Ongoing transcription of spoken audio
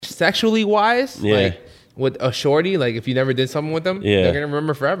sexually wise, like with a shorty, like if you never did something with them, they're gonna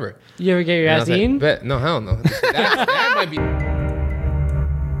remember forever. You ever get your ass eaten? Like, no, hell no. that might be.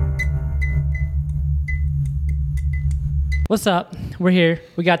 What's up? We're here.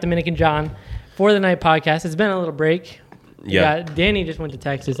 We got Dominican Jonn for the night podcast. It's been a little break. Yeah. Danny just went to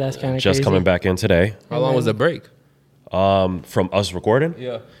Texas. That's kind of just coming back in today. How long was the break? From us recording?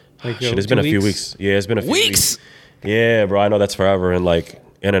 Yeah. Like, shit, it's been a few weeks. Yeah, it's been a few weeks. Yeah, bro. I know that's forever in like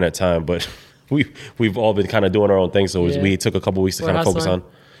internet time, but we've all been kind of doing our own thing. So we took a couple weeks to kind of focus on.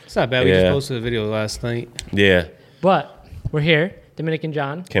 It's not bad. We just posted a video last night. Yeah. But we're here. Dominican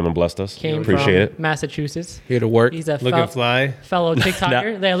Jonn came and blessed us. Appreciate it. Massachusetts. Here to work. He's a looking fly. Fellow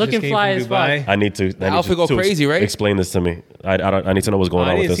TikToker. They're looking fly as fuck. I need to. Outfit go crazy, right? Explain this to me. I need to know what's going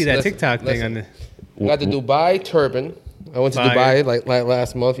on with this. I didn't see that TikTok thing on the. I got the Dubai turban. I went to Dubai like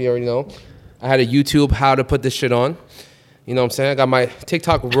last month. You already know. I had a YouTube how to put this shit on. You know what I'm saying? I got my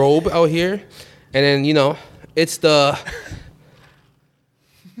TikTok robe out here, and then it's the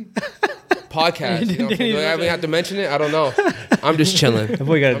podcast. You know what I'm saying? Do I even have to mention it? I don't know. I'm just chilling. That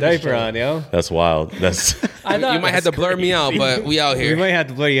boy got a diaper on, yo. That's wild. That's. You might have to blur me out, but we out here. We might have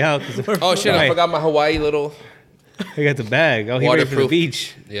to blur you out. Oh shit! I forgot my Hawaii little. I got the bag. Oh, he ready for the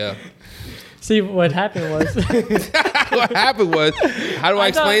beach. Yeah. See, what happened was... How do I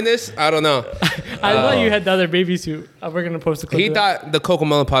explain this? I don't know. I thought you had the other baby suit. We're going to post a clip. He thought the Coco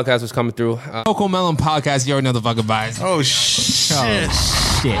Melon podcast was coming through. Coco Melon podcast, you already know the fucking vibes. Oh, shit.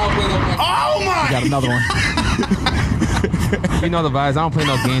 Oh, my. Got another one. You know the vibes. I don't play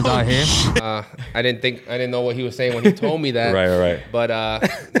no games out here. I didn't know what he was saying when he told me that. Right. But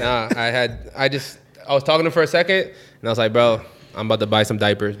nah, I was talking to him for a second, and I was like, bro, I'm about to buy some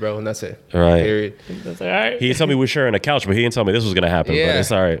diapers, bro, and that's it. Right. Period. That's all right. He told me we were sharing a couch, but he didn't tell me this was gonna happen. Yeah. But it's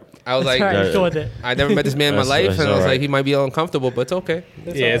all right. I was like, I never met this man in my life, and I was like, he might be uncomfortable, but it's okay.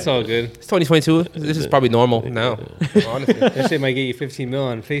 It's all good. It's 2022. This is probably normal now. Honestly, that shit might get you 15 mil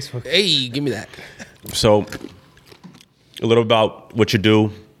on Facebook. Hey, give me that. So, a little about what you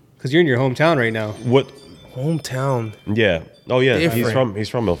do. Because you're in your hometown right now. What? Hometown. Yeah. Oh yeah. Different. He's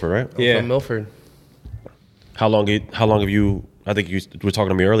from Milford, right? I'm from Milford. How long have you? I think you were talking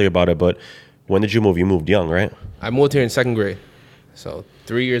to me earlier about it, but when did you move? You moved young, right? I moved here in second grade. So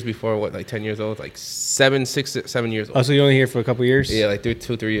 3 years before, like 10 years old? Like 7 years old. Oh, so you're only here for a couple years? Yeah, like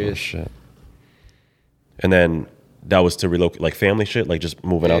 2-3 years. Oh, shit. And then that was to relocate, like family shit, like just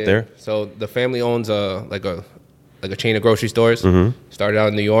moving out there? So the family owns a chain of grocery stores. Mm-hmm. Started out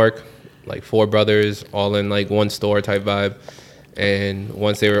in New York, like 4 brothers, all in like one store type vibe. And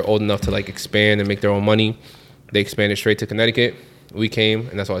once they were old enough to like expand and make their own money, they expanded straight to Connecticut. We came,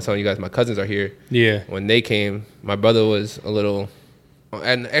 and that's why I was telling you guys my cousins are here. Yeah. When they came, my brother was a little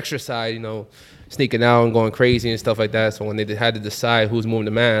at an extra side, sneaking out and going crazy and stuff like that. So when they had to decide who's moving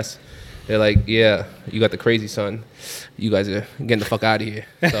to Mass, they're like, yeah, you got the crazy son. You guys are getting the fuck out of here.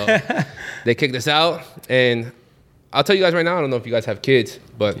 So they kicked us out. And I'll tell you guys right now, I don't know if you guys have kids,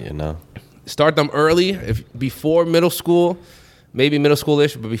 but start them early. Before middle school, maybe middle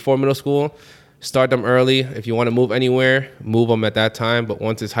school-ish, but before middle school, start them early. If you want to move anywhere, move them at that time. But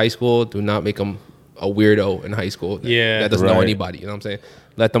once it's high school, do not make them a weirdo in high school. That doesn't know anybody. You know what I'm saying?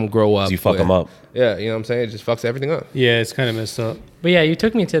 Let them grow up. You fuck them up. Yeah, you know what I'm saying? It just fucks everything up. Yeah, it's kind of messed up. But yeah, you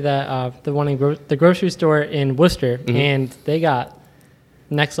took me to that the one in the grocery store in Worcester, and they got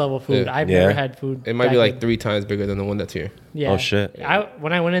next level food. I've never had food. It might be like 3 times bigger than the one that's here. Yeah. Oh shit.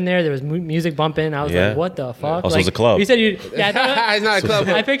 When I went in there was music bumping. I was like, what the fuck? Also, it's a club. You said you. Yeah, it's not a club.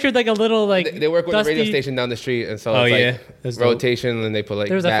 I pictured like a little like. They work with dusty, a radio station down the street, and so it's like rotation, and they put like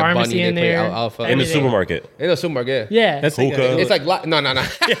there's a pharmacy Bunny, in there. Alpha. In the supermarket. In the supermarket. Yeah. That's hookah. It's like no.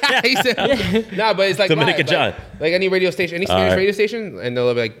 He said, but it's like Dominican Jonn. Like any radio station, any Spanish radio station, and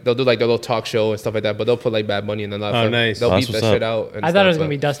they'll do like their little talk show and stuff like that. But they'll put like Bad Bunny in the live. Oh, nice. They'll beat that shit out. I thought it was gonna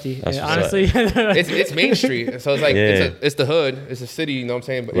be dusty. Honestly, it's Main Street, so it's like it's the hood, it's the city. You know what I'm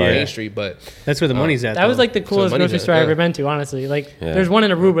saying? But Main Street, but that's where the money's at. That was like the coolest grocery store I ever been to. Honestly, like there's one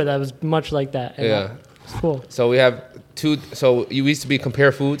in Aruba that was much like that. Yeah, it's cool. So we have 2. So you used to be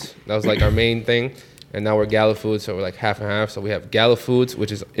Compare Foods. That was like our main thing. And now we're Gala Foods, so we're like half and half. So we have Gala Foods,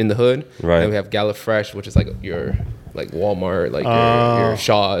 which is in the hood. Right. And we have Gala Fresh, which is like your like Walmart, like your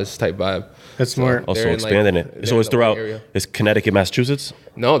Shaw's type vibe. That's smart. Also expanding it. So it's throughout. It's Connecticut, Massachusetts?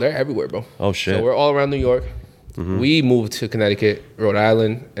 No, they're everywhere, bro. Oh shit. So we're all around New York. Mm-hmm. We moved to Connecticut, Rhode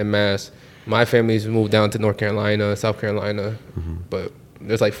Island, and Mass. My family's moved down to North Carolina, South Carolina, but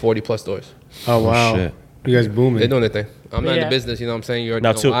there's like 40 plus stores. Oh wow. Shit. You guys booming. They're doing their thing. I'm not in the business, you know what I'm saying? You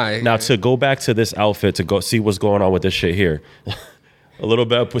already know why. Now, to go back to this outfit, to go see what's going on with this shit here. A little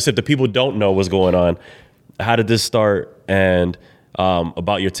bit, if the people don't know what's going on, how did this start? And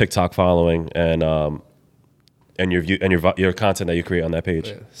about your TikTok following and your content that you create on that page.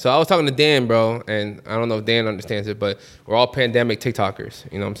 Yeah. So I was talking to Dan, bro, and I don't know if Dan understands it, but we're all pandemic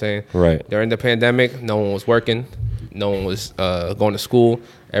TikTokers. You know what I'm saying? Right. During the pandemic, no one was working, no one was going to school.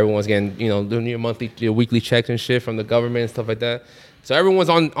 Everyone's getting, doing your weekly checks and shit from the government and stuff like that. So everyone's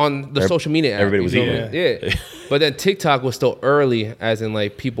on the social media app. Everybody was eating. Yeah. But then TikTok was still early, as in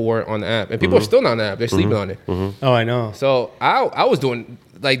like people weren't on the app, and people are still not on the app. They're sleeping on it. Oh, I know. So I was doing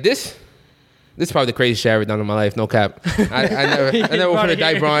like this. This is probably the craziest shit I've ever done in my life. No cap. I never put a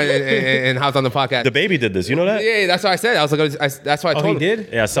diaper on and hopped on the podcast. The baby did this. You know that? Yeah, that's what I said. I was like, that's why I told him. He did?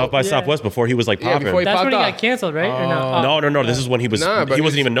 Yeah, South by Southwest before he was like popping. before he That's when he popped got canceled, right? Or no? No. This is when he was. Nah, he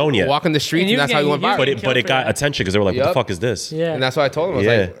wasn't even known yet. Walking the streets, and that's how he went viral. But it got attention because they were like, "What the fuck is this?" Yeah. And that's why I told him. I was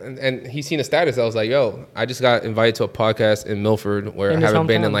like, and he seen the status. I was like, yo, I just got invited to a podcast in Milford where I haven't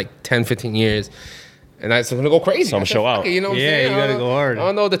been in like 10, 15 years. And I'm going to go crazy. So I'm going to show out. You know what I'm saying? You got to go hard. I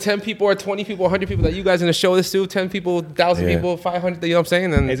don't know, the 10 people or 20 people, 100 people that you guys are going to show this to, 10 people, 1,000 people, 500, you know what I'm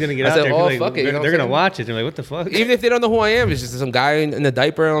saying? And he's going to get out there. Oh, like, fuck it. They're going to watch it. They're like, what the fuck? Even if they don't know who I am, it's just some guy in a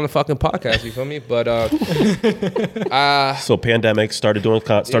diaper on a fucking podcast, you feel me? But, so pandemic, started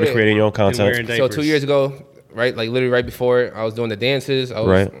creating your own content. So 2 years ago, right, like literally right before, I was doing the dances.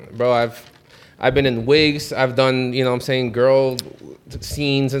 Bro, I've been in wigs. I've done, you know what I'm saying, girl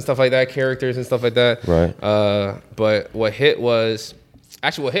scenes and stuff like that, characters and stuff like that. Right. But what hit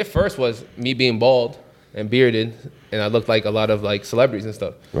first was me being bald and bearded, and I looked like a lot of like celebrities and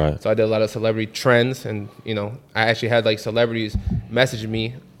stuff. Right. So I did a lot of celebrity trends, and I actually had like celebrities message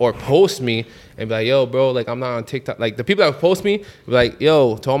me or post me and be like, yo, bro, like I'm not on TikTok. Like the people that would post me be like,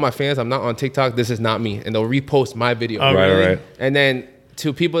 yo, to all my fans, I'm not on TikTok. This is not me, and they'll repost my video. Oh, right. And then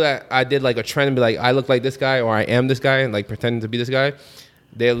to people that I did like a trend and be like, I look like this guy or I am this guy and like pretending to be this guy,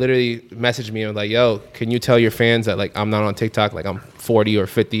 they literally messaged me and like, yo, can you tell your fans that like I'm not on TikTok, like I'm 40 or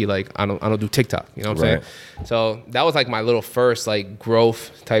 50, like I don't do TikTok, you know what I'm saying? So that was like my little first like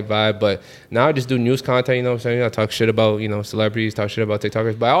growth type vibe. But now I just do news content, you know what I'm saying? I talk shit about, celebrities, talk shit about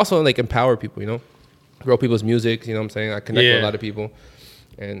TikTokers, but I also like empower people, grow people's music, you know what I'm saying? I connect with a lot of people.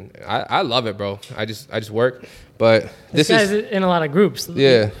 And I love it, bro. I just work, but this guy's is in a lot of groups.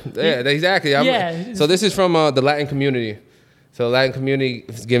 Yeah, exactly. Yeah. So this is from the Latin community. So the Latin community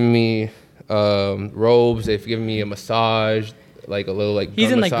is giving me robes. They've given me a massage, like a little like.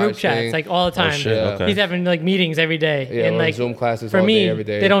 He's in like group thing. chats like all the time. Oh, shit. Okay. He's having like meetings every day. Yeah, and like Zoom classes for all me, day, every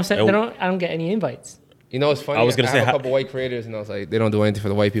day. I don't get any invites. You know, it's funny. I was gonna say, have a couple white creators, and I was like, they don't do anything for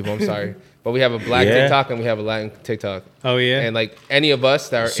the white people. I'm sorry, but we have a black TikTok and we have a Latin TikTok. Oh yeah. And like any of us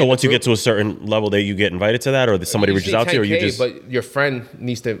that are. So once you get to a certain level, that you get invited to that, or somebody reaches out to you, or you just. But your friend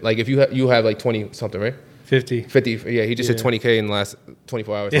needs to like if you have like 20 something, right? 50. Yeah, he just hit 20K in the last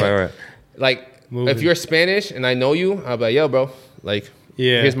 24 hours. Yeah. Right. Like if you're Spanish and I know you, I'll be like, yo, bro, like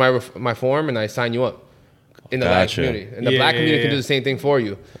here's my form and I sign you up. In the black community. And the black community can do the same thing for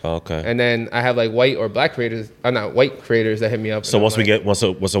you. Okay. And then I have like white or black creators, not white creators that hit me up. So once we get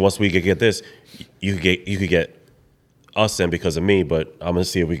this, you could get us in because of me, but I'm gonna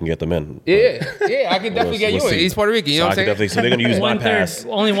see if we can get them in. Yeah, I can definitely get you in. He's Puerto Rican, you know what I'm saying? So they're gonna use my pass.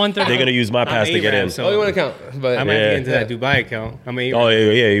 Only 1/3. They're gonna use my pass to get in. So Oh, you want to count? But I might get into that Dubai account. I'm a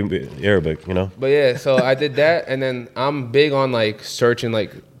Arabic, But yeah, so I did that, and then I'm big on like searching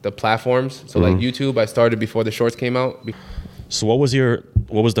like the platforms. So like YouTube, I started before the shorts came out. So what was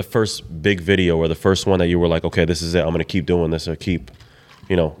the first big video or the first one that you were like, okay, this is it. I'm gonna keep doing this or keep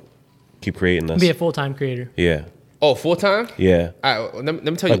creating this. Be a full-time creator. Yeah. Oh, full time? Yeah. All right, let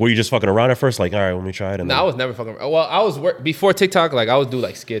me tell you. Like, were you just fucking around at first? Like, all right, let me try it. No, I was never fucking around. Well, I was before TikTok. Like I would do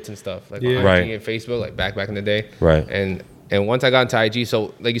like skits and stuff, like on IG and Facebook, like back in the day. Right. And once I got into IG,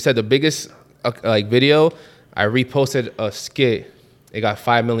 so like you said, the biggest like video, I reposted a skit. It got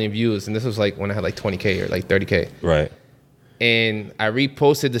 5 million views, and this was like when I had like 20K or like 30K. Right. And I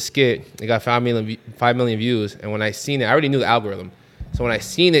reposted the skit. It got 5 million views, and when I seen it, I already knew the algorithm. So when I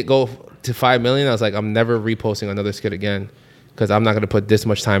seen it go to 5 million, I was like, I'm never reposting another skit again because I'm not gonna put this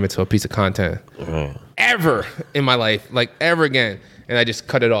much time into a piece of content ever in my life, like ever again. And I just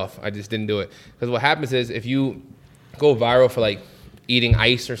cut it off. I just didn't do it because what happens is if you go viral for like eating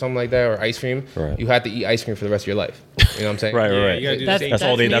ice or something like that or ice cream, you have to eat ice cream for the rest of your life. You know what I'm saying? Right. That's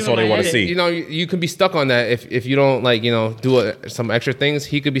all they want to see. You know, you can be stuck on that if you don't like, do some extra things.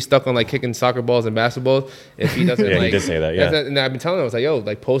 He could be stuck on like kicking soccer balls and basketballs if he doesn't. He did say that. Yeah. And I've been telling him, I was like, yo,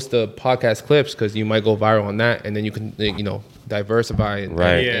 like post the podcast clips because you might go viral on that, and then you can diversify. And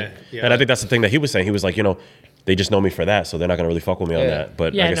I think that's the thing that he was saying. He was like, they just know me for that, so they're not gonna really fuck with me on that.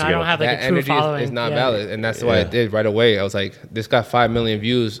 But I guess I don't have like that a true energy following. is not valid, and that's what I did right away. I was like, this got 5 million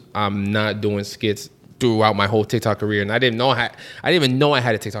views. I'm not doing skits throughout my whole TikTok career, and I didn't even know I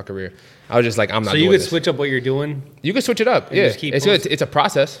had a TikTok career. I was just like, I'm not. So you could switch up what you're doing. You can switch it up. Yeah, just keep it's good. It's a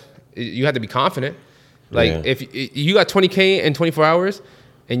process. You have to be confident. Like if you got 20K in 24 hours,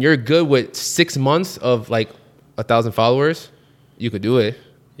 and you're good with 6 months of like 1,000 followers, you could do it.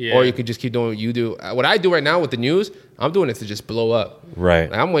 Yeah. Or you could just keep doing what you do. What I do right now with the news, I'm doing it to just blow up.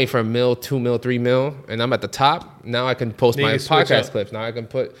 Right. Like I'm waiting for $1 mil, $2 mil, $3 mil, and I'm at the top. Now I can post my podcast clips. Now I can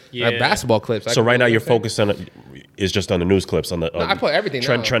put my basketball clips. So right now you're focused on is just on the news clips on the. I put everything.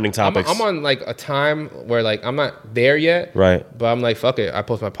 Trending topics. I'm on like a time where like I'm not there yet. Right. But I'm like, fuck it. I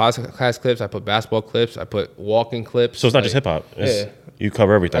post my podcast clips. I put basketball clips. I put walking clips. So it's not just hip hop. Yeah. You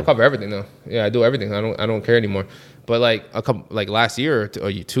cover everything. I cover everything though. Yeah, I do everything. I don't care anymore. But like last year or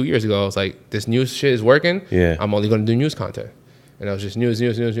 2 years ago, I was like, this news shit is working. Yeah. I'm only gonna do news content. And I was just news.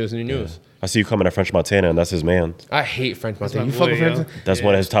 Yeah. I see you coming at French Montana, and that's his man. I hate French Montana. You boy, fuck with French? That's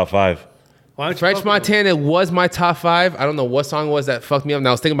one of his top 5. French Montana was my top 5. I don't know what song it was that fucked me up. And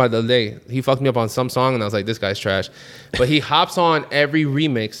I was thinking about it the other day. He fucked me up on some song, and I was like, this guy's trash. But he hops on every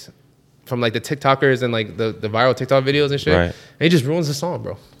remix from like the TikTokers and like the viral TikTok videos and shit. Right. And he just ruins the song,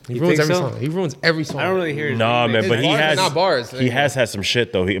 bro. He ruins every song. He ruins every song. I don't really hear his Nah, man, but he has not bars. He has had some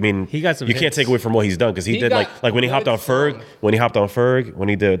shit though. He got some. You can't take away from what he's done because he did like when he hopped on Ferg, when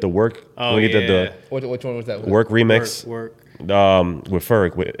he did the work, when he did the which one was that? Work remix. Work. With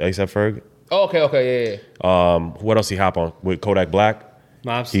Ferg, with ASAP Ferg. Oh, okay, yeah. What else he hop on with Kodak Black?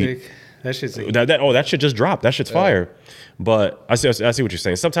 Mobstick. That shit's that shit just dropped. That shit's fire. But I see what you're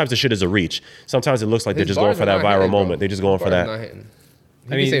saying. Sometimes the shit is a reach. Sometimes it looks like they're just going for that viral moment. They're just going for that.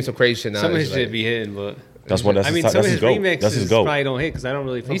 He be saying some crazy shit now. Some of his shit be hitting, but that's one. That's some of his remixes probably don't hit because I don't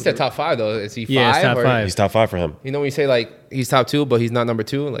really. He said top 5 though. Is he 5? Yeah, he's top 5. He's top 5 for him. You know when you say like he's top 2, but he's not number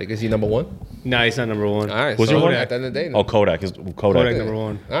 2. Like is he number 1? No, he's not number 1. All right. Who's your one? At the end of the day. Oh, Kodak is Kodak number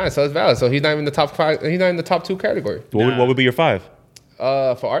 1. All right, so it's valid. So he's not even the top 5. He's not in the top 2 category. What would be your 5?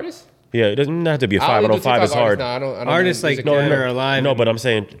 For artists? Yeah, it doesn't have to be a 5. I know 5 is hard. No, I don't artists like that are alive. No, but I'm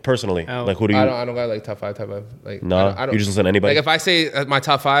saying personally, like who do you? I don't got like top 5 type of like. No, you just listen to anybody. Like if I say my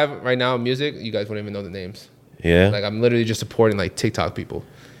top 5 right now in music, you guys wouldn't even know the names. Yeah. Like I'm literally just supporting like TikTok people.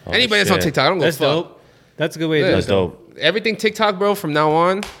 Anybody that's on TikTok, I don't go. That's dope. That's a good way to do it. That's dope. Everything TikTok, bro. From now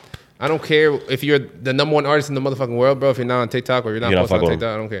on, I don't care if you're the number 1 artist in the motherfucking world, bro. If you're not on TikTok or you're not posting on TikTok,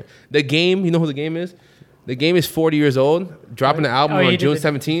 I don't care. The Game, you know who The Game is? The Game is 40 years old, dropping an album on June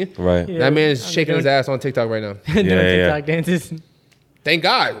 17th. Right. Yeah, that man is shaking his ass on TikTok right now. Doing TikTok dances. Thank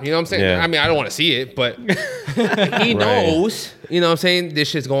God. You know what I'm saying? Yeah. I mean, I don't want to see it, but he knows, you know what I'm saying, this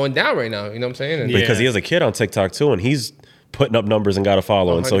shit's going down right now. You know what I'm saying? And because he has a kid on TikTok too, and he's putting up numbers and got a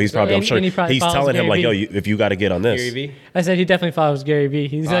follow. And so he's probably, I'm sure he's telling him like, yo, if you got to get on this. Gary V? I said he definitely follows Gary V.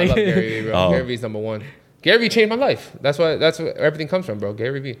 He's I love Gary V, bro. Gary V's number 1. Gary Vee changed my life. That's where everything comes from, bro.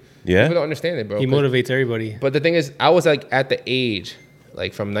 Gary Vee. Yeah. People don't understand it, bro. He motivates everybody. But the thing is, I was like at the age,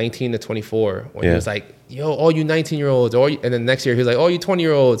 like from 19 to 24, when he was like, yo, all you 19-year-olds, and then next year he was like, all you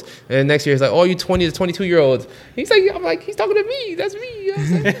 20-year-olds, and then next year he's like, all you 20 to 22-year-olds. He's like, I'm like, he's talking to me. That's me. You know what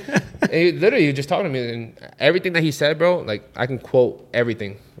I'm saying? And he literally just talking to me, and everything that he said, bro, like I can quote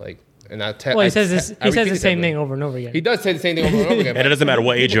everything, like. And he says the same thing over and over again. He does say the same thing over and over again. And it doesn't matter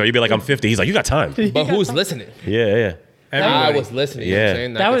what age you are. You'd be like, I'm 50. He's like, you got time. But who's listening? Yeah. I was listening. Yeah. You know what I'm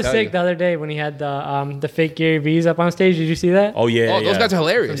saying? That was sick the other day when he had the fake Gary V's up on stage. Did you see that? Oh, yeah. Those guys are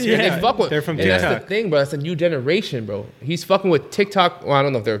hilarious. Yeah. And they fuck with. They're from TikTok. TikTok. That's the thing, bro. That's a new generation, bro. He's fucking with TikTok. Well, I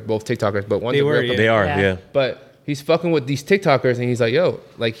don't know if they're both TikTokers, but one they were. They are, yeah. But he's fucking with these TikTokers, and he's like, yo,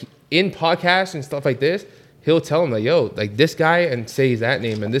 like in podcasts and stuff like this, he'll tell him like, yo, like this guy, and say that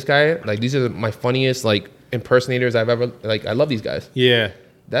name, and this guy, like these are my funniest like impersonators I've ever, like I love these guys. Yeah.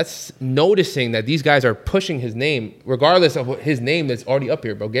 That's noticing that these guys are pushing his name, regardless of what his name that's already up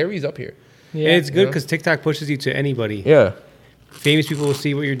here, bro. Gary's up here. Yeah. And it's good because TikTok pushes you to anybody. Yeah. Famous people will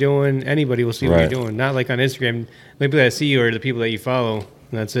see what you're doing. Anybody will see what you're doing. Not like on Instagram. The people that see you are the people that you follow. And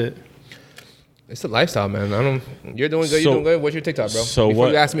that's it. It's a lifestyle, man. You're doing good. You're doing good. What's your TikTok, bro? So Before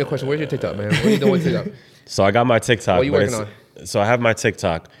you ask me a question, where's your TikTok, man? What are you doing with TikTok? So I got my TikTok. What are you working on? So I have my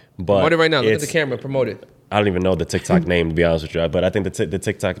TikTok, but promote it right now. Look at the camera. Promote it. I don't even know the TikTok name, to be honest with you. But I think the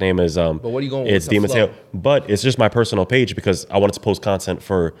TikTok name is But what are you going with? It's Demon Tail. But it's just my personal page because I wanted to post content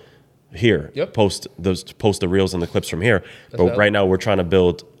for here. Yep. Post the reels and the clips from here. But right now we're trying to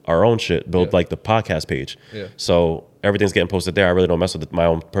build our own shit. Build like the podcast page. Yeah. So everything's getting posted there. I really don't mess with my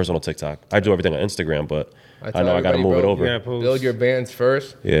own personal TikTok. I do everything on Instagram, but I know I got to move it over. Build your bands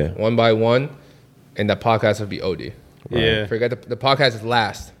first. Yeah. One by one, and the podcast will be OD. Right? Yeah. Forget the podcast is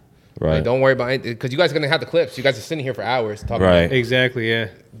last. Right. Like, don't worry about it because you guys are gonna have the clips. You guys are sitting here for hours talking. Right. About Exactly. Yeah.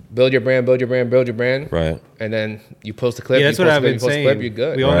 Build your brand. Build your brand. Build your brand. Right. And then you post a clip. Yeah, that's what I've been saying. Clip, you're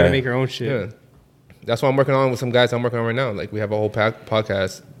good. We all gotta make our own shit. Yeah. That's what I'm working on with some guys I'm working on right now. Like we have a whole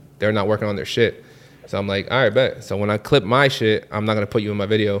podcast. They're not working on their shit. So I'm like, all right, bet. So when I clip my shit, I'm not gonna put you in my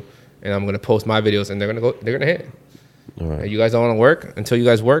video, and I'm gonna post my videos, and they're gonna hit. All right. You guys don't want to work until you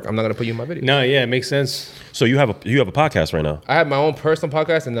guys work. I'm not gonna put you in my video. No, yeah, it makes sense. So you have a podcast right now. I have my own personal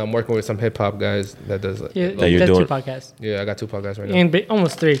podcast, and I'm working with some hip hop guys that does. That you're doing 2 podcasts. Yeah, I got 2 podcasts right now, and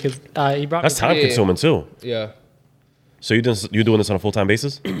almost 3 because he brought. That's time consuming too. Yeah. So you doing this on a full time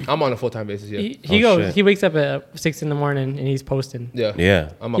basis? I'm on a full time basis. Yeah. He wakes up at 6 a.m. and he's posting. Yeah.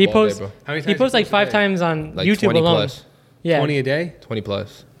 I'm up he all posts. day, bro. How many times He posts like 5 times on like YouTube 20 alone. Plus. Yeah, 20 a day. 20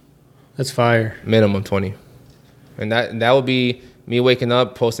 plus. That's fire. Minimum 20. And that would be me waking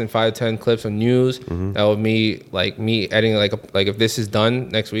up, posting 5-10 clips of news. That would be me editing like if this is done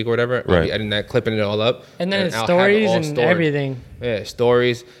next week or whatever, I'll be editing that, clipping it all up. And then it's I'll stories have it all and stored. everything. Yeah,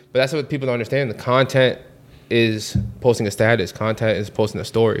 stories. But that's what people don't understand. The content is posting a status. Content is posting a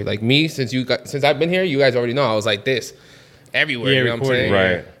story. Like me, since I've been here, you guys already know I was like this everywhere. Yeah, you know what I'm saying?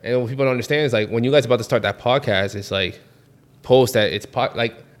 Right. And what people don't understand is like when you guys are about to start that podcast, it's like post that it's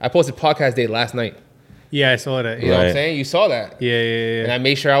like I posted podcast day last night. Yeah, I saw that. You know what I'm saying? You saw that. Yeah. And I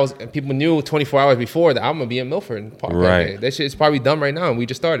made sure people knew 24 hours before that I'm gonna be in Milford. Right. Day. That shit is probably done right now, and we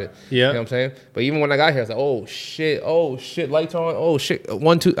just started. Yeah. You know what I'm saying? But even when I got here, I was like, oh shit, lights on. Oh shit,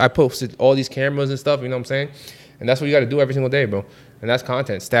 1, 2. I posted all these cameras and stuff. You know what I'm saying? And that's what you got to do every single day, bro. And that's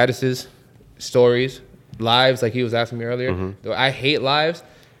content, statuses, stories, lives. Like he was asking me earlier. I hate lives.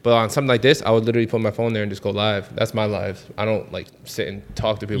 But on something like this, I would literally put my phone there and just go live. That's my lives. I don't like sit and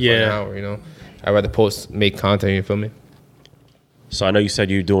talk to people for an hour, you know? I'd rather make content, you feel me? So I know you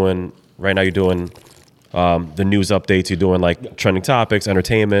said you're doing the news updates. You're doing like trending topics,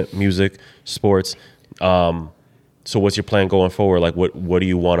 entertainment, music, sports. So what's your plan going forward? Like what do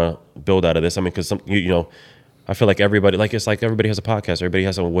you want to build out of this? I mean, because I feel like everybody has a podcast. Everybody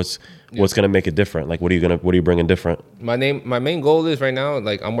has something. What's going to make it different? Like, what are you bringing different? My main goal is right now,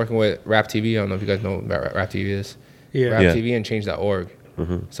 like I'm working with Rap TV. I don't know if you guys know what Rap TV is. Yeah. Rap TV and Change.org.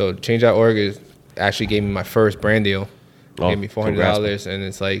 So Change.org actually gave me my first brand deal. They gave me $400, and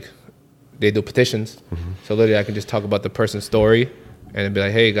it's like they do petitions. So literally, I can just talk about the person's story, and it'd be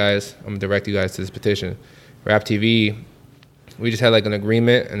like, hey guys, I'm gonna direct you guys to this petition. Rap TV, we just had like an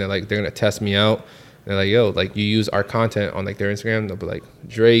agreement, and they're gonna test me out. They're like, yo, like you use our content on like their Instagram. They'll be like,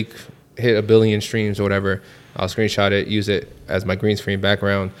 Drake hit 1 billion streams or whatever. I'll screenshot it, use it as my green screen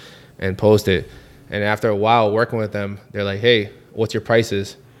background, and post it. And after a while working with them, they're like, hey, what's your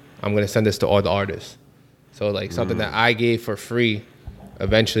prices? I'm gonna send this to all the artists. So like something that I gave for free,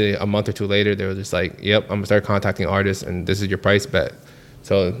 eventually a month or 2 later, they were just like, yep, I'm gonna start contacting artists, and this is your price bet.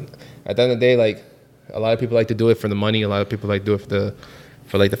 So at the end of the day, like a lot of people like to do it for the money. A lot of people like to do it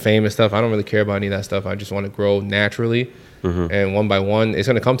for like the fame and stuff. I don't really care about any of that stuff. I just want to grow naturally, and one by one, it's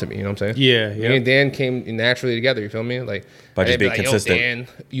gonna come to me. You know what I'm saying? Yeah. Me and Dan came naturally together. You feel me? Like By just being like, consistent. Yo, Dan,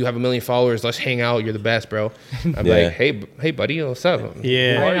 you have 1 million followers. Let's hang out. You're the best, bro. I'm like, hey, buddy, what's up?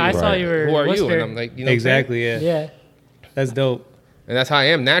 Yeah. Who are you? I saw you were. Who are you? Worcester. And I'm like, you know, Exactly. Yeah. Yeah. That's dope. and that's how I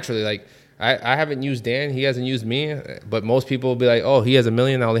am naturally. Like I haven't used Dan. He hasn't used me. But most people will be like, oh, he has 1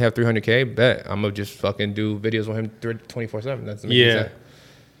 million. I only have 300K. Bet I'm gonna just fucking do videos with him 24/7. That's Yeah.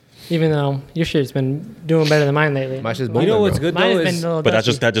 Even though your shit's been doing better than mine lately. My shit's booming, You know what's bro. good Mine though has is been a little But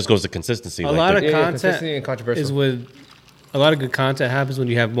dusty. that just goes to consistency. a lot of consistency content and controversial. is with a lot of good content happens when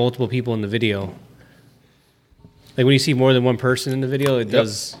you have multiple people in the video. Like when you see more than one person in the video, it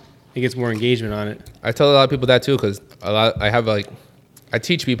gets more engagement on it. I tell a lot of people that too, because I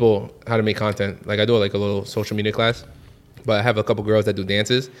teach people how to make content. Like I do like a little social media class, but I have a couple girls that do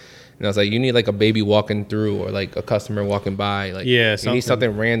dances, and I was like, you need like a baby walking through or like a customer walking by. Like you need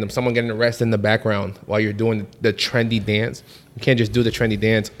something random, someone getting arrested in the background while you're doing the trendy dance. You can't just do the trendy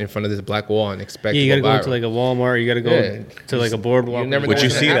dance in front of this black wall and expect. Yeah, you to gotta go go to like a Walmart. You gotta go to like a boardwalk. never Would know you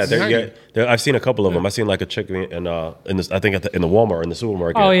what's see gonna that? happen behind I've seen a couple of them. I've seen like a chick in this. I think in the Walmart in the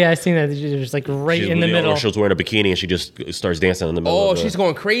supermarket. Oh yeah, I seen that. They're just like right in the middle. She was wearing a bikini and she just starts dancing in the middle. Oh, of the, she's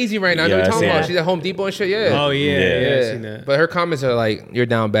going crazy right now. I know Yeah, what you're talking I see about. that. She's at Home Depot and shit. Yeah. Oh yeah, Yeah. I've seen that. But her comments are like, "You're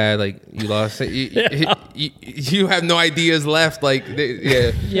down bad. Like you lost. You have no ideas left. Like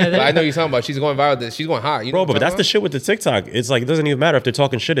yeah. But I know you're talking about. She's going viral. She's going hot. You know Bro, what but I'm that's talking the shit with the TikTok. It's like it doesn't even matter if they're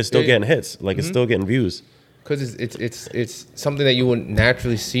talking shit. It's still getting hits. Like it's still getting views. Because it's something that you would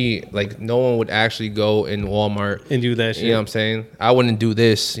naturally see. Like no one would actually go in Walmart And do that shit. You know what I'm saying? I wouldn't do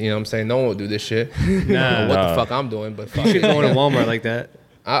this. You know what I'm saying? No one would do this shit. I don't know what the fuck I'm doing, but fuck You should it. go to Walmart like that.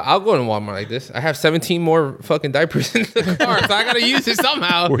 I'll go to Walmart like this. I have 17 more fucking diapers in the car, so I gotta use it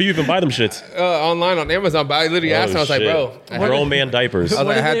somehow. Where you even buy them shits? Online on Amazon, but I literally asked him. I was like, bro, grown man diapers. I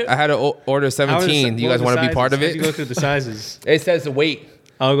was like, I had to order 17. Do you guys want to be part of You it? go through the sizes. It says the weight.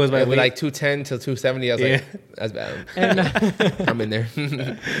 Oh, it goes by with weight. like 210 to 270. I was like, that's bad. And I'm in there.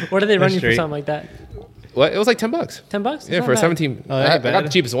 what do they run That's you for straight. something like that? What? It was like $10. $10? Yeah, for a 17. Oh, I that ain't got the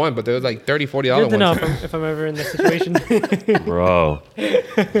bad. cheapest one, but there was like $30, $40 Good to know ones. if I'm ever in this situation. Bro.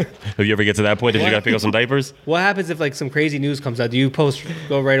 If you ever get to that point, did you gotta pick up some diapers? What happens if like some crazy news comes out? Do you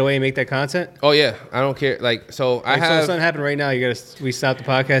go right away and make that content? Oh yeah, I don't care. Like so, I Like, so if have. something happened right now, we stop the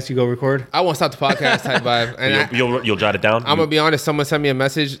podcast, you go record. I won't stop the podcast type vibe, and You'll jot it down. I'm gonna be honest. Someone sent me a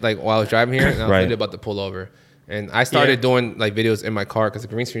message like while I was driving here, and I was Right. literally about to pull over. And I started doing like videos in my car because the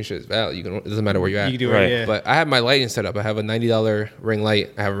green screen shit is valid. It doesn't matter where you're at. You can do Right. it, yeah. But I have my lighting set up. I have a $90 ring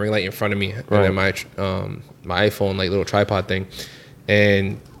light. I have a ring light in front of me, and then my iPhone like little tripod thing.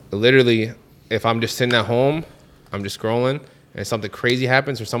 And literally, if I'm just sitting at home, I'm just scrolling, and something crazy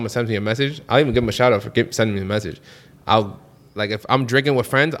happens or someone sends me a message, I'll even give them a shout out for sending me a message. If I'm drinking with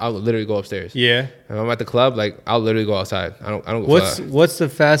friends, I'll literally go upstairs. Yeah. If I'm at the club, like I'll literally go outside. I don't go. What's the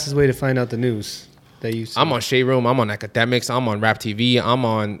fastest way to find out the news that you see? I'm on Shade Room. I'm on Academics. I'm on Rap TV. I'm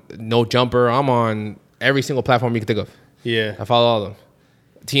on No Jumper. I'm on every single platform you can think of. Yeah. I follow all of them.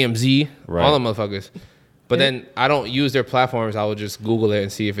 TMZ, Right. all them motherfuckers. But then I don't use their platforms. I will just Google it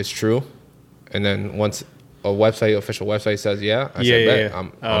and see if it's true. And then once official website says I said bet.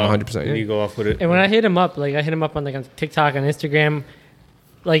 I'm 100%. And Yeah. you go off with it. And when I hit him up, like I hit him up on on TikTok, on Instagram,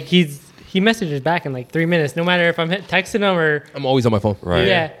 like he messages back in like 3 minutes, no matter if I'm texting him or I'm always on my phone. Right.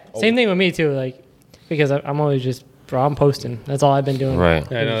 yeah. Same thing with me too, like because I'm always just I'm posting. That's all I've been doing. Right.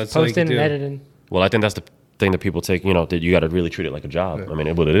 I know, that's all you posting can and do. editing. Well, I think that's the thing that people take, that you got to really treat it like a job. I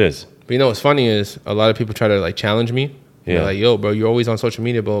mean, what it is. But what's funny is a lot of people try to like challenge me. Yeah. They're like, yo, bro, you're always on social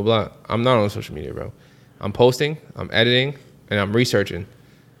media, blah, blah, blah. I'm not on social media, bro. I'm posting, I'm editing, and I'm researching.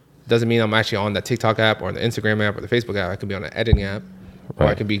 Doesn't mean I'm actually on the TikTok app or the Instagram app or the Facebook app. I could be on the editing app. Or I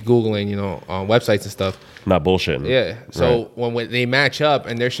Right. could be Googling, on websites and stuff. Not bullshitting. Yeah. So Right. when they match up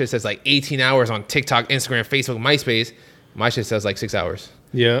and their shit says like 18 hours on TikTok, Instagram, Facebook, MySpace, my shit says like 6 hours.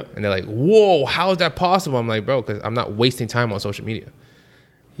 Yeah. And they're like, whoa, how is that possible? I'm like, bro, because I'm not wasting time on social media.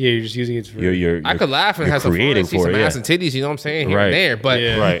 Yeah, you're just using it for I could laugh and you're have some fun creating and see for some it, ass yeah. and titties, you know what I'm saying? Here Right. and there. But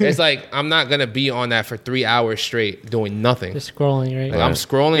Yeah. Right. it's like, I'm not going to be on that for 3 hours straight doing nothing. Just scrolling, right? Like, I'm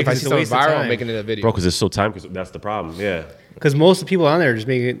scrolling. If I Because see it's a something waste of viral, I'm time. making it a video. Bro, because it's so time consuming. That's the problem. Yeah. because most of the people on there are just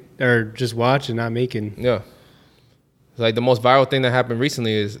making or just watch and not making. Yeah. Like the most viral thing that happened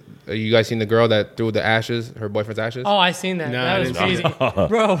recently is you guys seen the girl that threw the ashes, her boyfriend's ashes? Oh, I seen that. No, that I was didn't crazy, see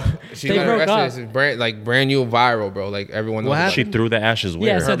bro. She They got broke arrested. up. It's brand new viral, bro. Like everyone knows. What about happened? She threw the ashes where?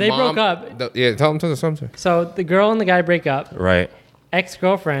 Yeah, so Her they broke mom- up. Tell them something. So the girl and the guy break up. Right.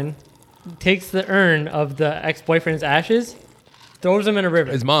 Ex-girlfriend takes the urn of the ex-boyfriend's ashes, throws them in a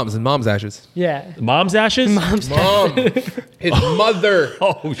river. His mom's ashes. Yeah. Mom's ashes? Mom, his mother.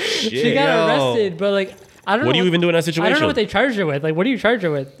 Oh, shit. She got arrested, but like I don't know. What do you even do in that I situation? don't know what they charged her with. Like, what do you charge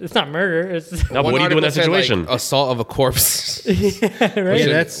her with? It's not murder. It's No, but One what do you do in article that said, like, situation? assault of a corpse. right. Yeah,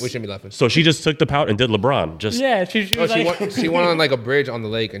 that's We shouldn't be laughing. So she just took the pout and did LeBron. Just Yeah, she Oh, was like, she went on like a bridge on the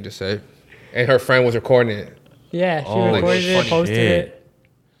lake and just said, and her friend was recording it. yeah, she Oh, recorded it, funny posted shit. it.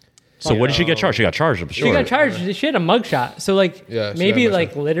 So what did she get charged? She got charged, I'm sure. She got charged. She had a mugshot. So like Yeah, she maybe had a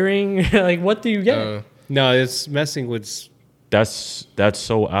like littering. Like what do you get? no, it's messing with. That's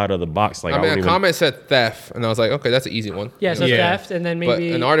so out of the box. Like I mean, wouldn't a even- comment said theft, and I was like, okay, that's an easy one. Yeah, so Yeah. theft, and then But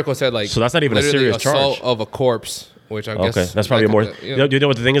maybe an article said like, So that's not even a literally serious assault charge. of a corpse, which I guess. Okay, that's probably a more. you know, You know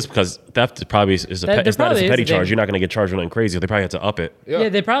what the thing is? Because theft is probably is a That- pe- that it's not as probably a is petty the thing. charge. You're not going to get charged with nothing crazy. They probably had to up it. yeah,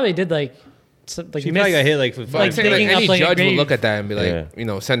 they probably did like She probably got hit like for But I'm like saying, digging any up, like, a judge would grave. look at that and be like,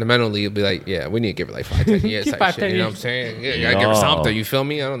 Yeah. sentimentally, be like, yeah, we need to give her like 5-10 years Keep type 5, shit. 10 You know what I'm years. saying? Yeah, you gotta give her No. something. You feel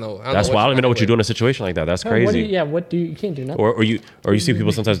me? I don't know. That's why I don't even know what you do in a situation like that. That's What do crazy. you, what do you can't do nothing. Or you see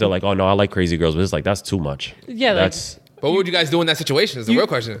people sometimes they're like, oh no, I like crazy girls, but it's like that's too much. Yeah, like- that's But what would you guys do in that situation? Is the real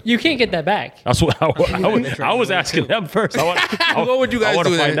question. You can't get that back. that's what I was asking them first. What would you I guys wanna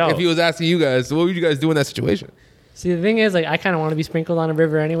do find then out. if he was asking you guys? What would you guys do in that situation? See, the thing is, like, I kind of want to be sprinkled on a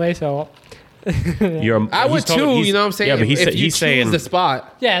river anyway. So I would too. You know what I'm saying? Yeah, but if you he's choose saying the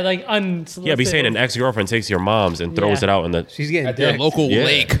spot yeah, like yeah, but he's saying an ex girlfriend takes your mom's and throws Yeah. it out in the. she's getting at their decked. local Yeah.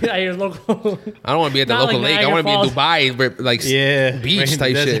 lake. At your local. I don't want to be at the Not local like lake. I Niagara want to be in Falls. Dubai, where, like Yeah, beach right in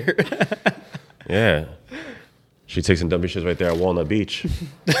type the shit. desert. Yeah, she takes some dumb shit right there at Walnut Beach.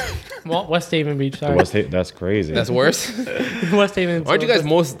 West Haven Beach. Sorry, That's crazy. That's worse. West Haven. Aren't you guys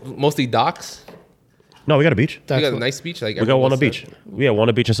mostly docks? No, we got a beach. You got a nice beach. Like We got Walnut Beach. We have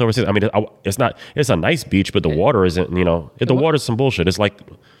Walnut Beach in Silver City. I mean, it's not. It's a nice beach, but the water isn't. The water's some bullshit. It's like,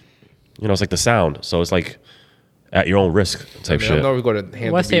 it's like the sound. So it's like, at your own risk type shit. I know we go to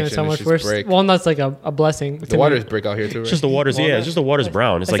Hampton West Beach Haven is so and much it's worse. just break. Well, that's like a blessing. The waters break out here too, right? It's just the water's, it's just the water's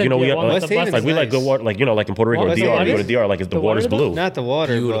brown. It's like, you know, we got, West Haven like we like good water, like, you know, like in Puerto Rico or DR, you go to DR, like the water's blue. Not the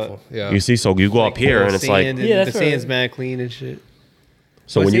water, Beautiful. Yeah. You see, so you go up here and it's like, that's the sand's mad clean and shit.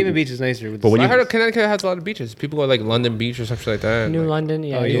 so West when Haven you, Beach is nicer. but when I you, heard Connecticut has a lot of beaches. People go like London Beach or something like that. New like, London,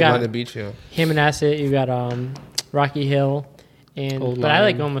 yeah. Oh, You New got London Beach, yeah. Hammonasset, you got Rocky Hill, Old but I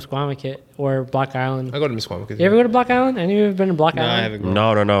like Lyme. going to Squamicut or Block Island. I go to Misquamicut. You ever go to Block Island? Any of you ever been to Block No, I Island? haven't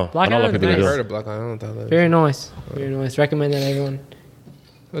gone. no. Black I don't like Island's people I to heard do. of Block Island. I don't know what that is. Very nice. Very nice. Recommend that to everyone.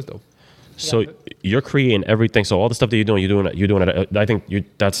 That's dope. So you're creating everything. So all the stuff that you're doing it. I think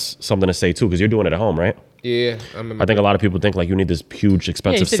that's something to say too, because you're doing it at home, right? Yeah. I think a lot of people think like you need this huge Yeah,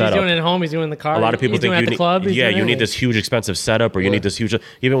 expensive he said setup. he's doing it at home. He's doing it in the car. A lot of people he's think doing it you at the need, club. He's doing you need everything. this huge expensive setup, or you need this huge.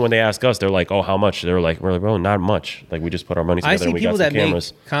 Even when they ask us, they're like, "Oh, how much?" We're like, "Bro, not much. Like we just put our money together I see and we got people some that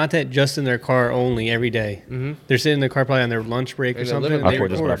cameras." make content just in their car only every day. Mm-hmm. They're sitting in their car probably on their lunch break or And they're something. living and I they poured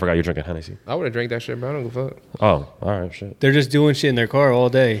this, but I record. forgot you're drinking Hennessy. I would have drank that shit, bro. I don't give a fuck. Oh, all right, shit. They're just doing shit in their car all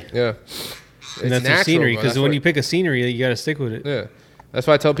day. Yeah. And that's their natural, scenery. bro. Because That's when what- you pick a scenery, you got to stick with it. Yeah. That's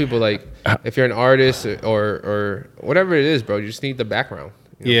why I tell people, like, if you're an artist or whatever it is, bro, you just need the background.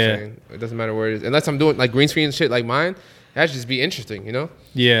 You know what I'm saying? It doesn't matter where it is. Unless I'm doing, like, green screen and shit like mine, that should just be interesting, you know?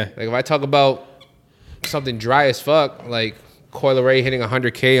 Yeah. Like, if I talk about something dry as fuck, like Coil Ray hitting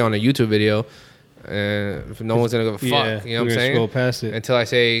 100K on a YouTube video, and if no one's going to give a fuck, Yeah, you know what we're I'm gonna saying? scroll past it. Until I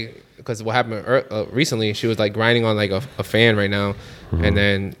say, because what happened recently, she was, like, grinding on, like, a fan right now. And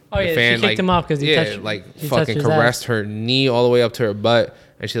then Oh, yeah, the she fan, kicked like, him off 'cause he touched- like, he fucking touched his caressed ass. her knee all the way up to her butt.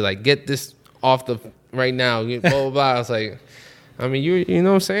 And she's like, get this off the right now. Blah, blah, blah. I was like, I mean, you know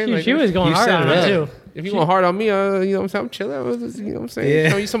what I'm saying? She- Like, she was going you hard on sound her, up. too. If you going hard on me, you know what I'm saying? I'm chilling. You know what I'm saying? Yeah.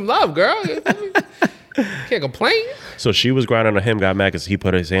 Showing you some love, girl. Can't complain. So she was grinding on him, got mad because he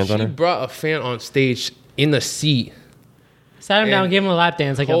put his hands on She her. brought a fan on stage in the seat. Sat him down, And gave him a lap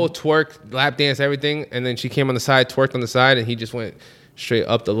dance. Like Whole a, twerk, lap dance, everything. And then she came on the side, twerked on the side, and he just went straight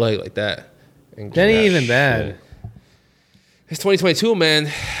up the leg like that. And That ain't even shit. bad. It's 2022, man.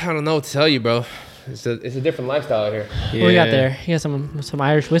 I don't know what to tell you, bro. It's a different lifestyle out here. What we got there? You got some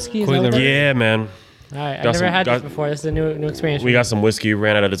Irish whiskey? Is that what that is? Yeah, man. All right, I've Got never some- had this got- before. This is a new experience. We got some whiskey,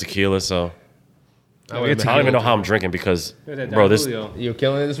 ran out of the tequila, so I don't even know how I'm drinking because, bro, You're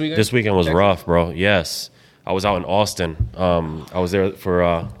killing it this weekend? this weekend was rough, bro. Yes, I was out in Austin. I was there for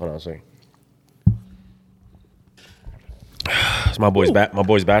hold on, sorry. It's my boy's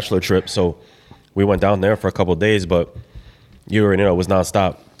bachelor trip, so we went down there for a couple of days, but you already know it was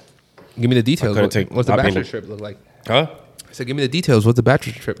nonstop. Give me the details. What's the I mean, bachelor trip look like? Huh? I said, give me the details. What's the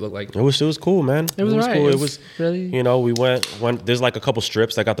bachelor trip look like? It was cool, man. It was alright. cool. It It was was really- you know, we went. There's like a couple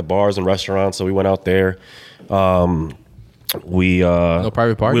strips that got the bars and restaurants, so we went out there. We No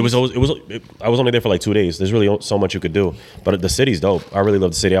private parties? I was only there for like 2 days. There's really so much you could do, but the city's dope. I really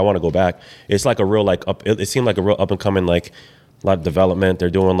love the city. I want to go back. It's like a real like up. It seemed like a real up and coming like a lot of development. They're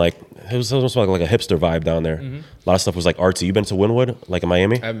doing like it was almost like a hipster vibe down there. A lot of stuff was like artsy. You been to Wynwood, like in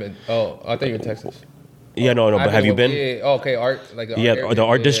Miami? I haven't been. Oh, I thought you were in Texas. Yeah, no. But have you been? Yeah. Oh, okay, art. Like the Yeah, art the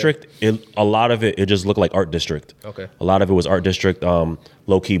art yeah. district. A lot of it just looked like art district. Okay. A lot of it was art district,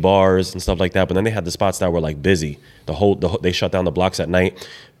 low key bars and stuff like that. But then they had the spots that were like busy. They shut down the blocks at night.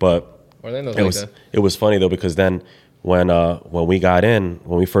 But Orlando's it like was that. it was funny though because then when we got in,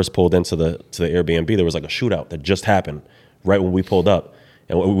 when we first pulled into the Airbnb, there was like a shootout that just happened right when we pulled up,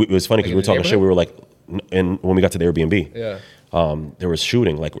 and it was funny because Like we were in the talking shit. We were like, and when we got to the Airbnb, Yeah. there was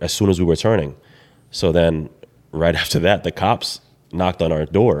shooting like as soon as we were turning. So then right after that, the cops knocked on our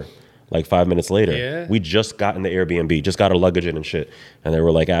door like 5 minutes later. Yeah. We just got in the Airbnb, just got our luggage in and shit. And they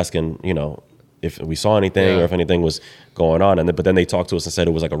were like asking, you know, if we saw anything Yeah. or if anything was going on. But then they talked to us and said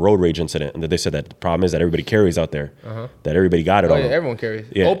it was like a road rage incident. And that they said that the problem is that everybody carries out there, that everybody got it Oh, on yeah, them. everyone carries.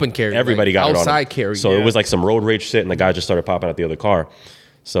 Yeah. Open carry. Everybody like got it on outside them. carry. So it was like some road rage shit, and the guy just started popping out the other car.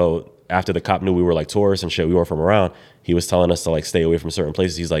 So after the cop knew we were like tourists and shit, we weren't from around. He was telling us to like stay away from certain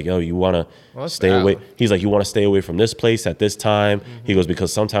places. He's like, yo, you want to that's stay valid. away. He's like, you want to stay away from this place at this time. He goes,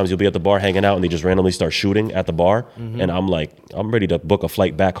 because sometimes you'll be at the bar hanging out and they just randomly start shooting at the bar. And I'm like, I'm ready to book a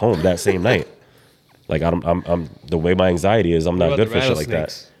flight back home that same night. Like I'm the way my anxiety is, I'm not about good the for shit like that.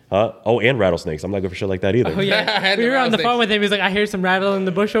 rattlesnakes? Huh? Oh, and rattlesnakes. I'm not good for shit like that either. Oh yeah, we were on the phone with him. He's like, I hear some rattle in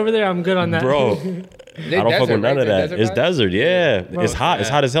the bush over there. I'm good on that, Bro, I don't fuck with none of that. It's desert, yeah. It's hot. It's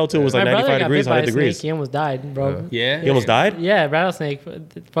hot as hell too. It was like My brother 95 got degrees, bit by 100 a degrees. snake. He almost died, bro. Yeah. He almost died? Yeah, rattlesnake,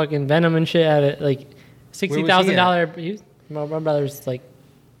 fucking venom and shit at it. Like $60,000. My brother's like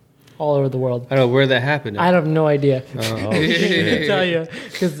all over the world. I don't know where that happened. I have no idea. Oh, I can't tell you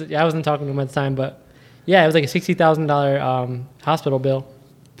because I wasn't talking to him at the time, but yeah, it was like a $60,000 hospital bill.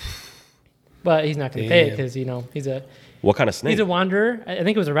 but he's not going to pay it because What kind of snake? he's a wanderer. I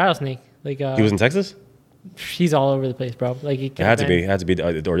think it was a rattlesnake. Like he was in Texas. He's all over the place, bro. Like It had to be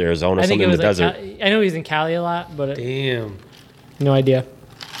or Arizona, I think something it in was the desert. I know he's in Cali a lot, but Damn. no idea.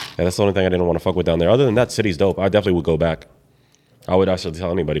 Yeah, that's the only thing I didn't want to fuck with down there. Other than that, city's dope. I definitely would go back. I would actually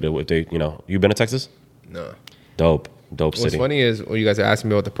tell anybody to if they, you been to Texas? No. Dope What's city. funny is when you guys are asking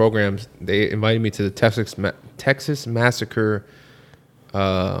me about the programs, they invited me to the Texas Massacre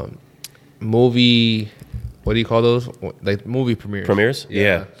movie. What do you call those? Like movie premieres. Premieres?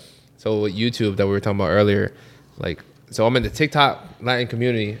 Yeah. So with YouTube that we were talking about earlier, so I'm in the TikTok Latin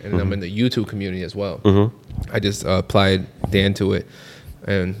community and I'm in the YouTube community as well. I just applied Dan to it.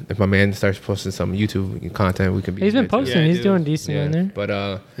 And if my man starts posting some YouTube content, we can be. He's been there too. posting. Yeah, He's doing decent in there.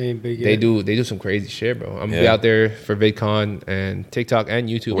 But they do some crazy shit, bro. I'm gonna be out there for VidCon and TikTok and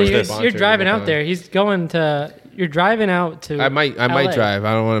YouTube. Where's You're, this? you're driving out there. He's going to. You're driving out to. I might LA. drive.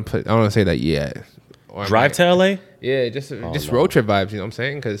 I don't want to say that yet. Or I Drive might. to LA? Yeah, just road trip vibes. You know what I'm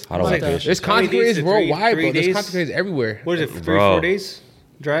saying? Because I don't like there's this. content How many days creators is it? worldwide, Three bro. There's days? content creators everywhere. What is it? 3 Bro. 4 days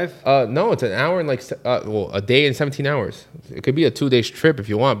drive? No, it's an hour and a day and 17 hours. It could be a 2 day trip if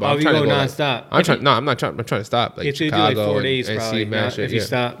you want, but Oh, I'm if you trying to go go nonstop. I'm trying. No, I'm not trying. I'm trying to stop. Like It's gonna Chicago do like 4 days and probably. see mad not shit. if you Yeah.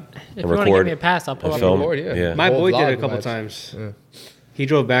 stop. If you want to give record me a pass, I'll pull and up. film. Board, yeah. My Whole boy did vlog it a couple vibes. times. Yeah. He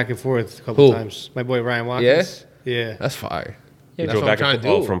drove back and forth a couple Who? times. My boy Ryan Watkins. Yeah. That's fire. Yeah, That's Drove what I'm back and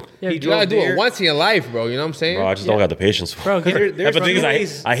trying to forth- do. from. Yeah, He You drove gotta do there. it once in your life, bro. You know what I'm saying? Bro, I just don't got the patience for Bro, it. get There- there's But the thing is,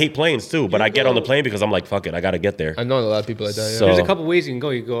 ways- I hate planes too, but I get on the plane because I'm like, fuck it, I gotta get there. I know a lot of people like that. Yeah. So- There's a couple ways you can go.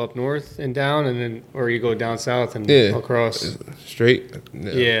 You go up north and down, and then or you go down south and Yeah. across. Straight.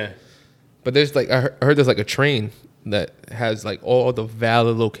 Yeah. But there's I heard there's a train that has all the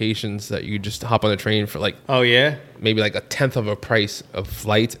valid locations that you just hop on a train for Oh yeah. maybe a tenth of a price of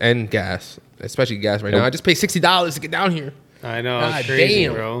flights and gas, especially gas right now. I just paid $60 to get down here. I know. God It's crazy,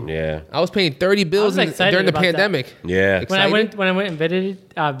 damn. bro. Yeah. I was paying 30 bills excited during the about that. pandemic. Yeah. when I Excited? went and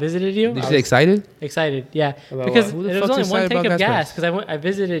visited you. Did you I say was excited? excited, yeah, About because what? Who the it was fuck's only one excited tank about of gas gas. Because I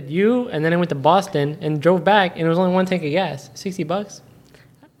visited you, and then I went to Boston and drove back, and it was only one tank of gas. $60.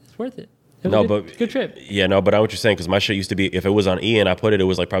 It's worth it. It was No, a good trip. Yeah, no, but I know what you're saying because my shit used to be if it was on E and I put it, it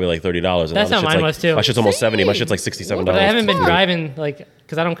was probably like $30. And That's now how the shit's mine was, too. My shit's almost 70. My shit's like $67. But I haven't been driving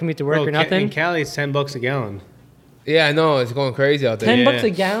because I don't commute to work Bro, or nothing. In Cali, it's $10 a gallon. Yeah, I know. It's going crazy out there. $10 a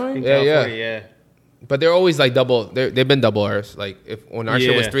gallon. In Yeah, yeah. California, yeah. But they're always double. They've been double ours. When our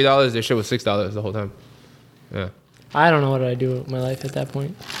shit was Yeah. $3, their shit was $6 the whole time. Yeah. I don't know what I do with my life at that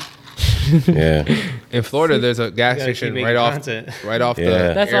point. Yeah. In Florida, there's a gas gotta keep station making right off content. the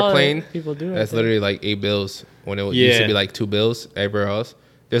Yeah. That's airplane. all people do. That's I think. literally $8 when it used to Yeah. be $2 everywhere else.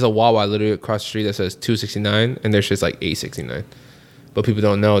 There's a Wawa literally across the street that says $2.69 and their shit's $8.69. But people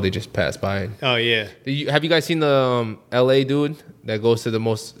don't know; they just pass by. Oh yeah. Have you guys seen the LA dude that goes to the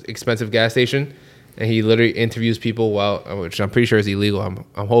most expensive gas station and he literally interviews people which I'm pretty sure is illegal.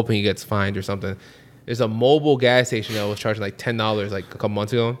 I'm hoping he gets fined or something. There's a mobile gas station that was charging $10 a couple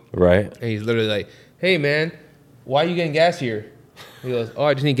months ago. Right. And he's literally "Hey man, why are you getting gas here?" He goes, "Oh,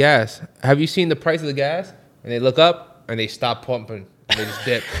 I just need gas. Have you seen the price of the gas?" And they look up and they stop pumping. And they just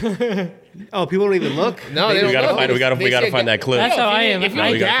dip. Oh, people don't even look. No, they We don't gotta look. find. We gotta They find say, that clip. That's how I am. If you I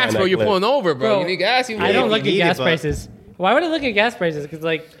need We gotta gas, find bro, that you're clip. pulling over, bro. Bro, You need gas. You I don't need- look at need gas it, but- prices. Why would I look at gas prices? Because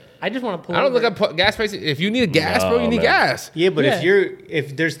I just want to pull. I don't over. look at gas prices. If you need gas, bro, you No, need man. gas. Yeah, but Yeah.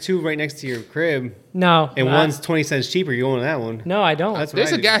 if there's two right next to your crib No, and I- one's 20 cents cheaper, you're going to that one. No, I don't. That's what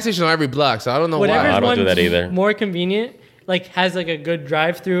There's I a do. gas station on every block, so I don't know Whatever's why. I don't do one's that either. More convenient, has a good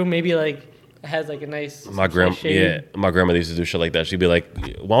drive-through. Maybe has a nice. My grandmother used to do shit like that. She'd be like,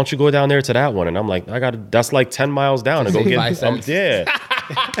 "Why don't you go down there to that one?" And I'm like, that's 10 miles down to go get. 5 cents. Yeah,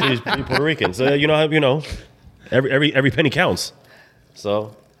 he's Puerto Rican, so every penny counts.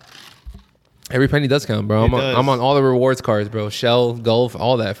 So Every penny does count, bro. I'm does. on all the rewards cards, bro. Shell, Gulf,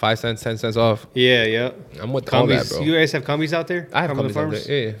 all that. 5 cents, 10 cents off. Yeah, yeah. I'm with all that, Combis. bro. You guys have combis out there? I have Cumberland companies out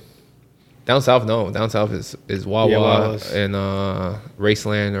there. Yeah. Down south, no. Down south is Wawa Wawa's. and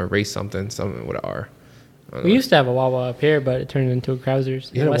Raceland or Race something with an R. We used to have a Wawa up here, but it turned into a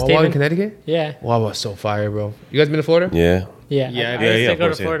Krausers. You had a West Wawa in Haven. Connecticut? Yeah, Wawa's so fire, bro. You guys been to Florida? yeah, yeah. Yeah, I used to of go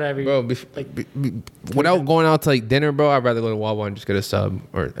course, to yeah. Florida every. Bro, without going out to dinner, bro, I'd rather go to Wawa and just get a sub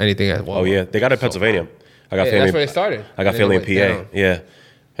or anything at Wawa. oh yeah, they got it in Pennsylvania. I got Yeah, family. that's where they started. I got And then family it in went PA. down. Yeah,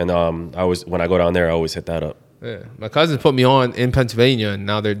 and when I go down there, I always hit that up. Yeah. My cousins put me on in Pennsylvania, and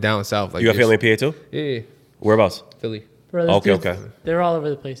now they're down south. You got family in PA too? Yeah, Whereabouts? Philly. Bro, those Okay, dudes, okay. They're all over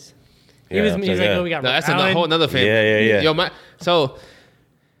the place. Yeah, He's I'm like, saying, yeah. oh, we got. No, that's Rhode a Island. whole another family. Yeah. Yo,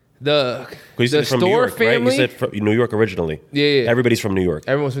 the You said from New store York, right? family. You said from New York originally. Yeah. Everybody's from New York.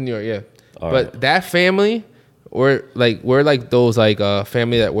 Everyone's from New York, yeah. All but right. that family we're like those like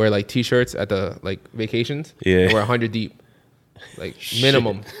family that wear like t-shirts at the like vacations. Yeah. And we're 100 deep, like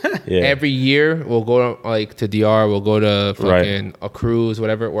minimum. Yeah. Every year we'll go like to DR. We'll go to fucking a cruise,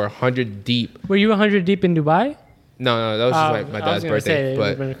 whatever. We're 100 deep. Were you 100 deep in Dubai? No, that was just like my I was dad's gonna birthday. say, it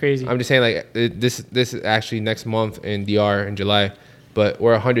would've been crazy. I'm just saying like this is actually next month in DR in July. But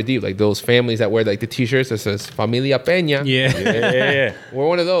we're 100 deep, like those families that wear like the t-shirts that says Familia Peña. Yeah. We're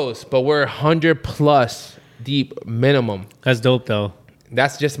one of those, but we're 100 plus deep minimum. That's dope though.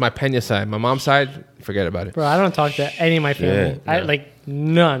 That's just my Peña side. My mom's side, forget about it. Bro, I don't talk to any of my family. Yeah. I like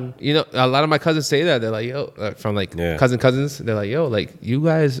none. You know, a lot of my cousins say that. They're like, yo, from like cousins. They're like, yo, like you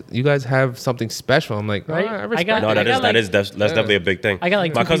guys have something special. I'm like, Right? I respect I got- it. No, I that's definitely a big thing. I got,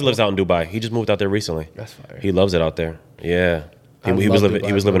 like, my two cousin people. lives out in Dubai. He just moved out there recently. That's fire. He loves it out there. Yeah. I He love was living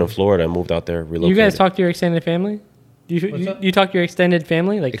Dubai, in Florida and moved out there. Relocated. You guys talk to your extended family? You talk to your extended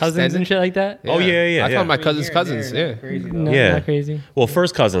family, like cousins Extended? and shit like that? Oh, yeah. I found my cousins' cousins. Yeah. No, Yeah. not crazy. Well,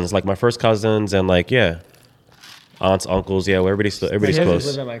 first cousins, like my first cousins, and like aunts, uncles. Yeah, well, everybody's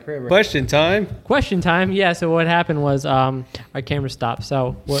close. At my crib, right? Question time. Question time. Yeah, so what happened was our camera stopped.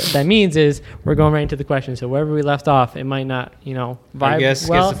 So what that means is we're going right into the question. So wherever we left off, it might not, vibe I guess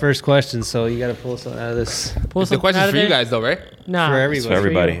well. the first question, so you got to pull something out of this. Pull The something question's out of for you there. guys though, right? Nah, For it's everybody. For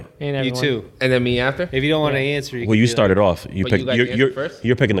everybody. you and You everyone. too. And then me after. If you don't want to answer, Well, you started off. You But pick. you guys answer first?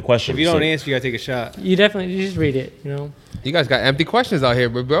 You're picking the question. If you don't so- answer, you got to take a shot. You just read it, You guys got empty questions out here,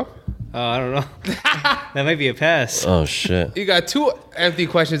 bro. Oh, I don't know. That might be a pass. Oh shit! You got 2 empty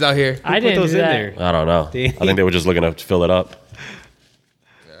questions out here. I Put didn't those do in that. there. I don't know. Damn. I think they were just looking to fill it up.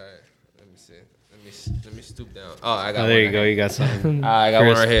 Let me see. Let me stoop down. Oh, I got Oh, there one you go. right You got something. here. I got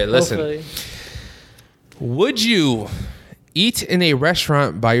one right here. Listen. Hopefully. Would you eat in a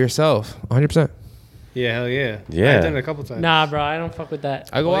restaurant by yourself? 100%. Yeah, hell yeah. Yeah. I've done it a couple times. Nah, bro, I don't fuck with that.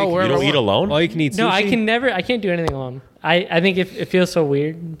 I go out You wherever don't I eat want. alone. All you can eat sushi? No, I can't do anything alone. I think it feels so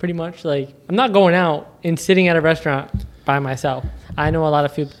weird, pretty much. Like, I'm not going out and sitting at a restaurant by myself. I know a lot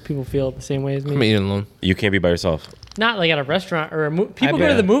of people feel the same way as me. I'm eating alone. You can't be by yourself. Not like at a restaurant or people go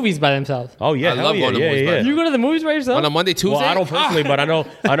to bet. the movies by themselves. Oh yeah, I hell love yeah, going to yeah, movies by yeah. myself. You go to the movies by yourself? On a Monday, Tuesday? Well, I don't personally, but I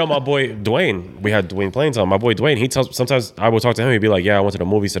know my boy Dwayne. We had Dwayne Plains on. My boy Dwayne. He tells sometimes I will talk to him. He'd be like, "Yeah, I went to the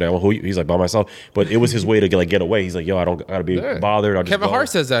movies today." Well, he's like by myself, but it was his way to get away. He's like, "Yo, I gotta be Yeah. bothered." I'll just Kevin go. Hart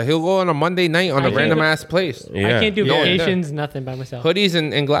says that. He'll go on a Monday night on I a can't random go- ass place. Yeah. I can't do Yeah. vacations, nothing by myself. Hoodies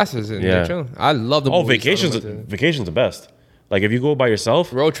and glasses and Yeah. they're chilling. I love the Oh, movies on a vacations! Monday. Vacations the best. Like if you go by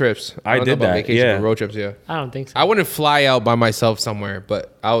yourself, Road trips. I don't know did about that, Vacation, yeah. but road trips, yeah. I don't think so. I wouldn't fly out by myself somewhere,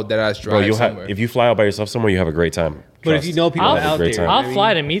 but I would deadass bro, drive somewhere. if you fly out by yourself somewhere, you have a great time. But if Trust. you know people I'll- out great there, time. I'll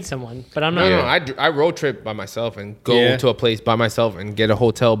fly to meet someone, but I'm not. no, I road trip by myself and go Yeah. to a place by myself and get a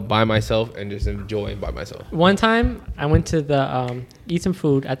hotel by myself and just enjoy by myself. One time, I went to the eat some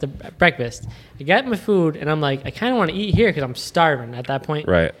food at the breakfast. I got my food, and I'm like, I kind of want to eat here because I'm starving at that point.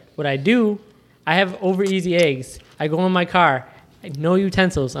 Right. What I do, I have over easy eggs. I go in my car, no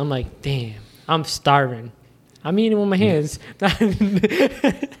utensils. I'm like, damn, I'm starving. I'm eating with my hands.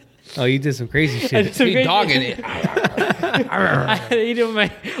 oh, you did some crazy I shit. did some He crazy- dogging it. I had to eat it with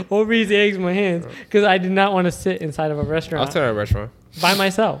my over easy eggs with my hands because I did not want to sit inside of a I'll restaurant sit at a restaurant. by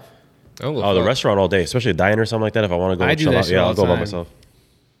myself. I don't go Oh, the fuck. restaurant all day, especially a diner or something like that. If I want to go I and do chill that out, shit yeah, all I'll the go by time. myself.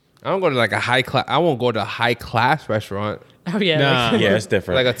 I don't go to like a high class. I won't go to a high class restaurant Oh yeah, Nah. like- Yeah, it's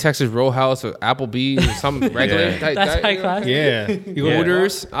different. like a Texas Roadhouse or Applebee's or some regular. Yeah. type- That's type, high you know? class. Yeah. You go to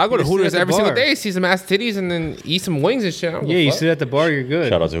Hooters. I go to You sit Hooters at the every single bar. day, see some ass titties, and then eat some wings and shit. I don't Yeah, give a you fuck. sit at the bar, you're good.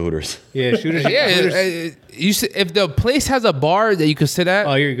 Shout out to Hooters. Yeah, shooters. Yeah, Hooters. you sit, if the place has a bar that you can sit at,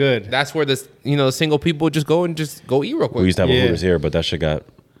 Oh, you're good. that's where the single people just go and just go eat real quick. We used to have a Yeah. Hooters here, but that shit got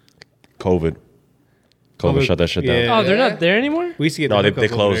COVID. COVID shut that shit down. Yeah. Oh, they're not there anymore. We used to get No, the they hookup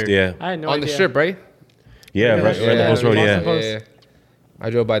over closed. there. Yeah, I had no on idea. the strip, right? yeah, right in the post road. Boston Yeah, Post. Yeah. I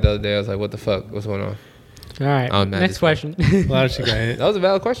drove by the other day. I was like, "What the fuck? What's going on?" All right. Oh, man, Next this question. A lot of shit got hit. That was a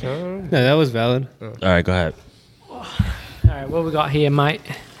valid question. I don't know. No, that was valid. All right, go ahead. All right, what we got here, mate?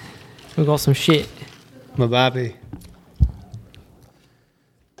 We got some shit. Mababe.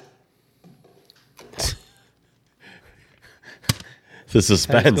 The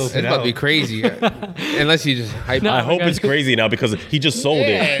suspense. go. It's about to be crazy, unless you just hype. No. I hope it's crazy now because he just sold it.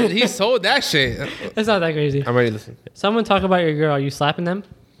 Yeah, he sold that shit. It's not that crazy. I'm ready to listen. Someone talk about your girl. Are you slapping them?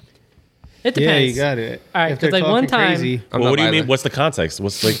 It Yeah, depends. you got it. All right, If they're 'cause, like, one talking time- crazy, I'm Well, not what do you mean? violent. What's the context?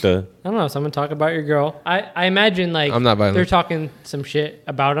 What's like the? I don't know. Someone talk about your girl. I imagine like I'm not violent. they're talking some shit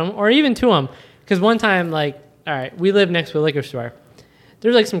about them or even to them. Because one time, like, all right, we live next to a liquor store.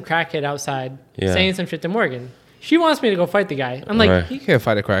 There's like some crackhead outside Yeah. saying some shit to Morgan. She wants me to go fight the guy. I'm like, Right. You can't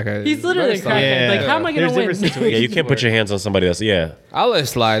fight a crackhead. he's literally a Let it slide. crackhead. Yeah. Like, how am I gonna There's win? different situations. Yeah, you can't put your hands on somebody that's. Yeah, I'll let it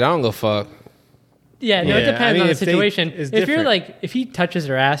slide. I don't go fuck. Yeah, no, it Yeah, depends I mean, on the if they- situation. it's If you're different. like, if he touches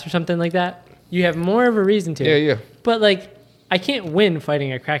her ass or something like that, you have more of a reason to. Yeah. But like, I can't win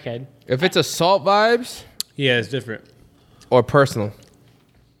fighting a crackhead. If it's assault vibes Yeah, it's different. or personal,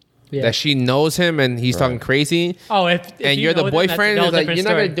 Yeah. that she knows him and he's talking crazy, Oh, if and you you're the know them, that's a boyfriend, whole it's like different you're not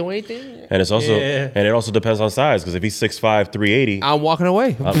story. gonna do anything. And it's also Yeah. and it also depends on size because if he's 6'5", 380, I'm walking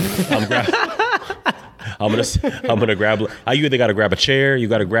away. I'm gonna grab. You either got to grab a chair, you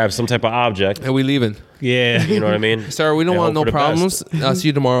got to grab some type of object. And we leaving, Yeah. You know what I mean? sir. We don't And want hope no for the best. problems. I'll see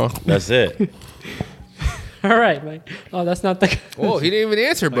you tomorrow. That's it. All right, Mike. Oh, that's not the. Oh, he didn't even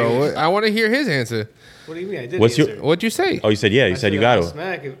answer, bro. I want to hear his answer. What do you mean? I did What's your- answer. What'd you say? Oh, you said yeah. You said you got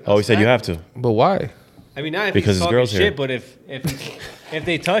to. Oh, you said you have to. But why? I mean, not if Because he's it's talking girls shit, here. but if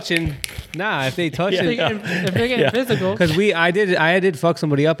they touching, if they if touching, they're getting physical. because I did fuck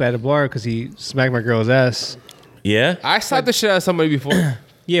somebody up at a bar because he smacked my girl's ass. Yeah. I slapped the shit out of somebody before.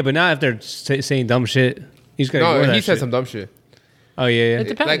 Yeah, but not if they're saying dumb shit. You just gotta No, ignore he that said shit. some dumb shit. Oh yeah, It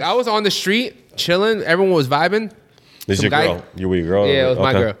depends. Like I was on the street chilling, everyone was vibing. This is Some your guy- girl. You're with your girl. Yeah, it was my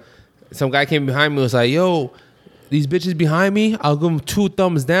Okay. girl. Some guy came behind me and was like, "Yo, these bitches behind me, I'll give them 2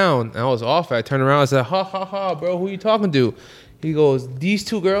 thumbs down." And I was off. I turned around and said, "Ha ha ha, bro, who you talking to?" He goes, "These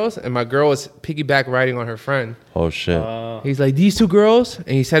 2 girls," and my girl was piggyback riding on her friend. Oh shit. He's like, "These 2 girls," and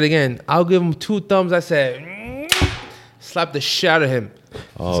he said again, "I'll give them 2 thumbs." I said, slapped the shit out of him.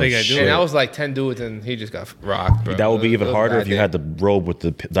 Oh So you gotta do shit. And I was like 10 dudes, and he just got rocked, bro. That would be It even was a harder bad if you day. had the robe with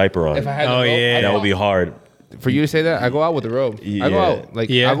the diaper on. If I had Oh, the rope, yeah. I That go would be hard. For you to say that, I go out with the robe. I go Yeah. out like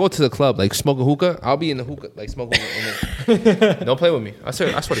Yeah. I'll go to the club, like smoke a hookah. I'll be in the hookah, like smoking. Don't play with me. I swear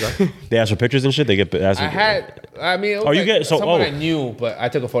to God. They ask for pictures and shit. They get asked. I mean, it was Oh, you like get- so- someone oh. I knew, but I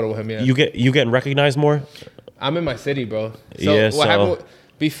took a photo with him. Yeah, You getting recognized more? I'm in my city, bro. So Yeah, what so- happened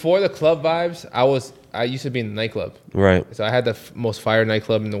before the club vibes? I used to be in the nightclub, Right. so I had the most fire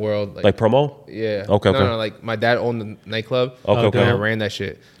nightclub in the world. Like promo? yeah, Okay, okay. No, like my dad owned the nightclub. Okay, And I okay. ran that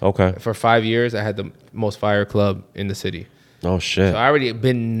shit. Okay. For 5 years, I had the most fire club in the city. Oh shit. So I already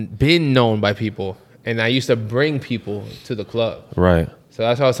been known by people, and I used to bring people to the club. Right. So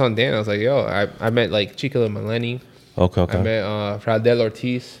that's how I was telling Dan. I was like, yo, I met like Chica Maleni. Okay. I Okay. met Fradel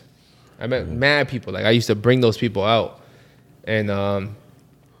Ortiz. I met mad people. Like I used to bring those people out, and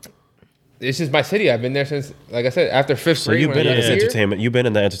this is my city. I've been there since, like I said, after 5th So grade. you've when been I in was this here. entertainment. You've been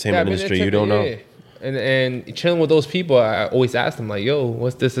in the entertainment I've been industry. You don't know. yeah. And chilling with those people, I always ask them like, "Yo,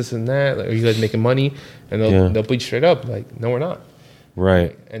 what's this, and that? Like, are you guys making money?" And they'll be straight up like, "No, we're not."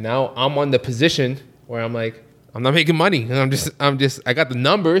 Right. And now I'm on the position where I'm like, I'm not making money. And I'm just I got the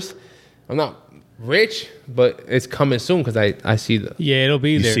numbers. I'm not rich, but it's coming soon because I see the. Yeah, it'll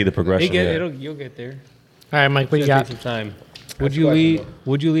be You there. see the progression, yeah. You'll get there. All right, Mike, what you Just got? take some time. That's Would you question, leave? though.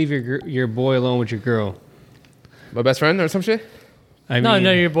 Would you leave your boy alone with your girl? My best friend or some shit? I No, mean,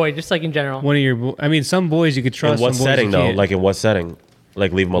 no, your boy, just like in general. one of your. I mean, some boys you could In trust. what some boys setting you though? can't. Like in what setting?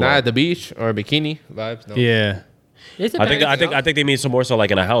 Like leave them alone. Not at the beach or bikini vibes. No. Yeah. It's I think they mean some more so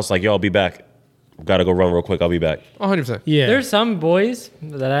like in a house. Like yo, I'll be back. Gotta go run real quick. I'll be back. 100%. Yeah. There's some boys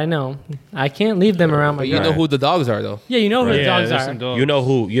that I know. I can't leave them around my But you girl. know who the dogs are though. Yeah, you know who the Right. dogs there's are. some dogs. You know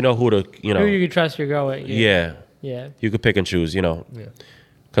who to Who you could trust your girl with. Yeah. Yeah. You could pick and choose. You know. Yeah.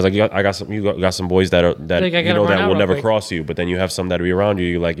 Because like I got some boys that Like, I you gotta know run that out will real never quick. cross you, but then you have some that be around you.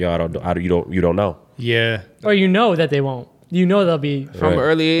 You're like, yo, you don't know. Yeah. Or you know that they won't. You know they'll be. From Right. an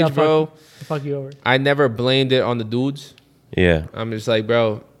early they'll age, bro, fuck you over. I never blamed it on the dudes. Yeah, I'm just like,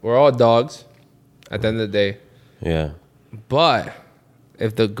 bro, we're all dogs at the end of the day. yeah. But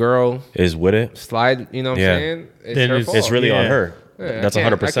if the girl Is with it. slide, you know what Yeah. I'm saying? It's Then her it's- fault. It's really on Yeah. her. Yeah, That's I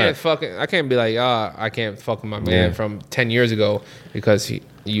can't- 100%. I can't be like, I can't fuck with my man Yeah. from 10 years ago because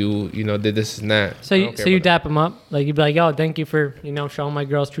you did this and that. So I you don't care so you about dap him up, like you'd be like, "Yo, thank you for showing my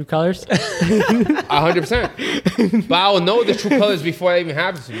girl's true colors." that. 100%. But I will know the true colors before it even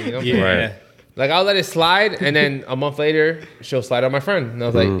happens to me. You know? Yeah. Right. Like I'll let it slide, and then a month later she'll slide on my friend, and I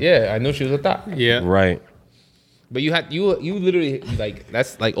was like, yeah, I knew she was a thought. Yeah. Right. But you literally like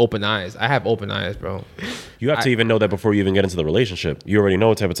that's like open eyes. I have open eyes, bro. You have to even know that before you even get into the relationship. You already know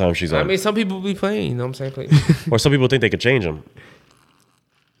what type of time she's on. I mean, some people be playing. You know what I'm saying? Or some people think they could change them.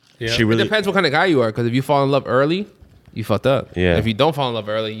 Yeah. She It really. depends what kind of guy you are. Because if you fall in love early, you fucked up. Yeah. If you don't fall in love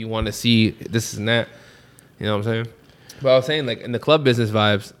early, you want to see this and that. You know what I'm saying? But I was saying, like in the club business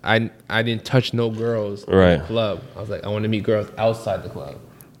vibes, I didn't touch no girls in Right. the club. I was like, I want to meet girls outside the club.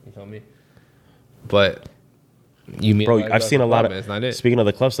 You feel me? But you meet. Bro, lot of I've girls seen in a the lot club, of. and it's not it. Speaking of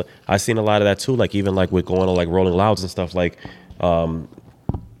the club stuff, I've seen a lot of that too. Like even like with going to like Rolling Louds and stuff. Like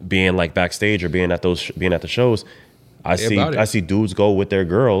being like backstage or being at the shows. about it. I see dudes go with their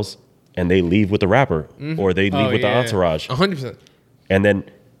girls and they leave with the rapper or they leave with the yeah. entourage. 100%. And then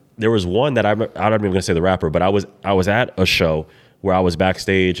there was one that I'm not even gonna say the rapper, but I was at a show where I was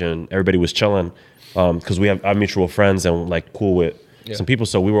backstage and everybody was chilling because we have our mutual friends and like cool with some people,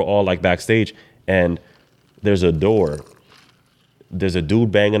 so we were all like backstage, and there's a door. There's a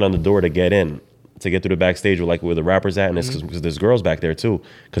dude banging on the door to get in, to get through the backstage where the rapper's at, and it's because there's girls back there too,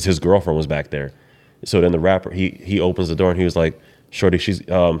 because his girlfriend was back there. So then the rapper he opens the door and he was like, "Shorty, she's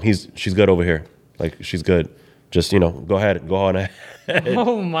good over here. Like she's good. Just go ahead, go on ahead."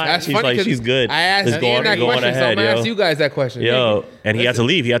 Oh my! That's He's funny like, 'cause she's good. I asked Just Ian that question, so I'm ahead, gonna yo. ask you guys that question. Yo, and he had to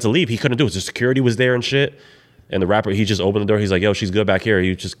leave. He couldn't do it. The security was there and shit. And the rapper, he just opened the door. He's like, "Yo, she's good back here.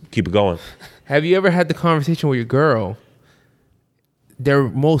 You just keep it going." Have you ever had the conversation with your girl? Their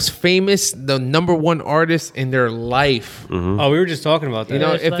most famous, the number one artist in their life. Oh, we were just talking about that. You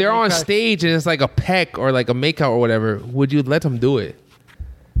know, it's if like they're a on crush. stage and it's like a peck or like a makeout or whatever, would you let them do it?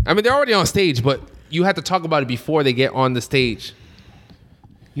 I mean, they're already on stage, but you have to talk about it before they get on the stage.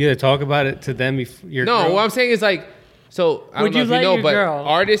 You had to talk about it to them before your No, girl? what I'm saying is like, so I Would don't know you if let you know, your but girl-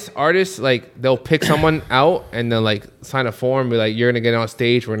 artists, like they'll pick someone out and they'll like sign a form, be like, "You're gonna get on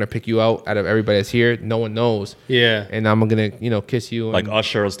stage. We're gonna pick you out of everybody that's here. No one knows, Yeah. and I'm gonna, kiss you, Like and,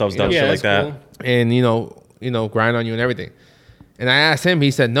 Usher and stuff's done Yeah, shit like that's that. cool. and grind on you and everything." And I asked him,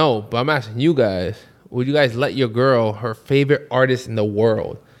 he said no, but I'm asking you guys, would you guys let your girl, her favorite artist in the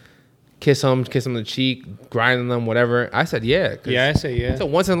world, kiss them on the cheek, grind on them, whatever? I said yeah. 'Cause Yeah, I say yeah. it's a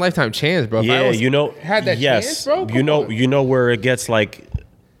once in a lifetime chance, bro. If I Yeah, was- had that yes, chance, bro. you know where it gets like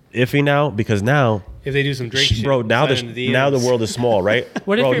iffy now, because now, If they do some Drake shit, bro, now slide in the now the DMs. world is small, right?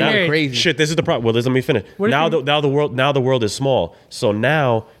 What if bro, you're now, married? Crazy. Shit, this is the problem. Well, let me finish. What if Now you- the world is small. So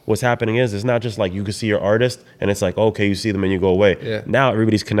now what's happening is it's not just like you can see your artist and it's like, okay, you see them and you go away. Yeah. Now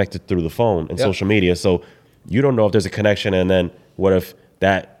everybody's connected through the phone and Yep. social media. So you don't know if there's a connection, and then what if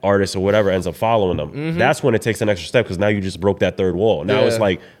that artist or whatever ends up following them? That's when it takes an extra step, because now you just broke that third wall. Now Yeah. it's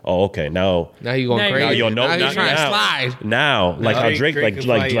like, oh, okay, now Now you going Now crazy. you're- yo, no, now now, you trying to slide. now, like how Drake Drake, can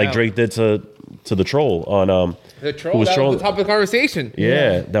fly you like out. Drake did to the troll on The who troll, was that trolling. was the top of the conversation.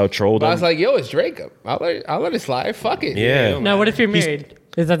 Yeah, that trolled But I him. was like, yo, it's Drake. I'll let it slide. Fuck it. Yeah. Now, what if you're married?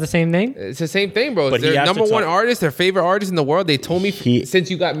 Is that the same thing? It's the same thing, bro. But It's he their has to number one talk- artist, their favorite artist in the world. They told me He- since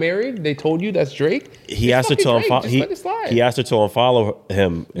you got married, they told you that's Drake. He It's asked her to fucking Drake. unfollow. Just let it slide. He asked her to unfollow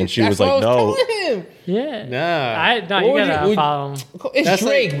him, and she That's was like, what I "No." was telling him. Yeah. Nah. You What gotta would you- follow him. It's That's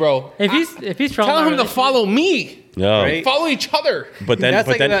Drake, like- bro. If he's trolling Tell my him to relationship- follow me. No, Right? Follow each other. but then, That's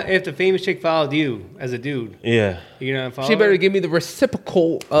but like then, if the famous chick followed you as a dude. yeah, You know, follow She better her? give me the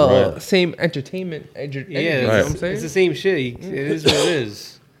reciprocal, Right. same entertainment. Yeah, You know what I'm saying? it's the same shit. It is what it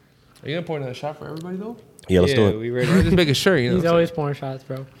is. Are you gonna pour another shot for everybody though? yeah. Let's do it. We I'm ready. just making sure. You know. He's what I'm always pouring shots,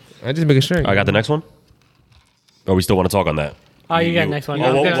 bro. saying? I'm just making sure. I got the next one. Or we still want to talk on that? Oh, you got next one. Oh,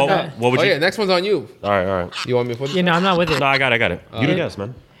 I'm what, good on that. what would Oh you? yeah, next one's on you. All right. You want me to put this? Yeah, no, I'm not with it. No, I got it. You the guess,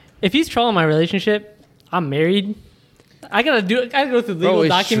 man. If he's trolling my relationship, I'm married. I gotta go through legal Bro, it's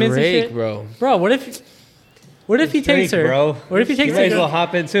documents Drake, and shit. bro. Bro, what if he takes Drake, her? bro. What if he You takes might as well her?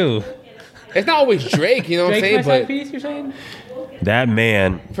 hop in too. It's not always Drake, you know what I'm Drake's my saying? side piece, you're saying? That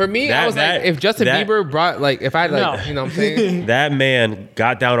man. But for me, I that- was like, if Justin that- Bieber brought, like, if I like, No. you know what I'm saying? That man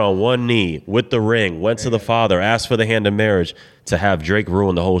got down on one knee with the ring, went to the father, asked for the hand of marriage to have Drake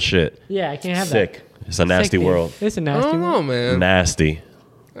ruin the whole shit. Yeah, I can't have Sick. that. It's a nasty Sick, world. It's a I nasty don't know, world. man. Nasty.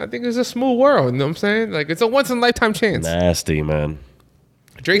 I think it's a smooth world. You know what I'm saying? Like, it's a once in a lifetime chance. Nasty, man.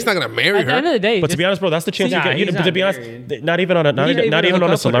 Drake's not gonna marry At the end of her. the day, But to be honest, bro, that's the chance Nah, you get. You, he's to not be honest, married. not even on a not, He didn't not even even on hook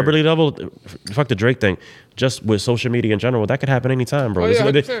a up with her. celebrity level. Fuck the Drake thing. Just with social media in general, that could happen anytime, bro. Oh,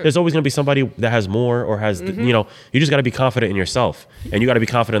 yeah, there's, 100%. there's always gonna be somebody that has more or has, you know. You just gotta be confident in yourself, and you gotta be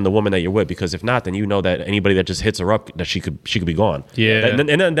confident in the woman that you're with. Because if not, then you know that anybody that just hits her up, that she could be gone. Yeah. and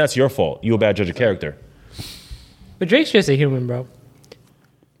then that's your fault. You a bad judge of character. but Drake's just a human, bro.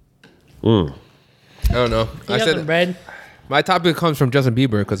 I don't know. He I doesn't said bread. my topic comes from Justin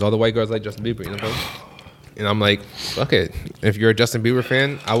Bieber because all the white girls like Justin Bieber, you know what I'm saying? And I'm like, fuck it. If you're a Justin Bieber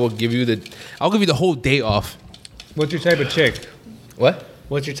fan, I'll give you the whole day off. What's your type of chick? What?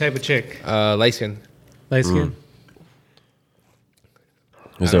 What's your type of chick? Light skin. Light skin.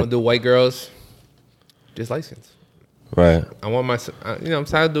 I don't do white girls, just light skins. Right? I want my, I'm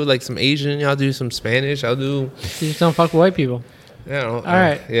trying to do like some Asian. I'll do some Spanish. I'll do, You just don't fuck with white people. I don't know. All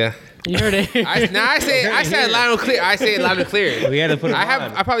right. Yeah. You heard it. I say it loud and clear. I say it loud and clear. We had to put it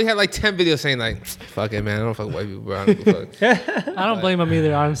I probably had like 10 videos saying like, fuck it, man. I don't fuck with white people, bro. I don't give a fuck. I don't blame him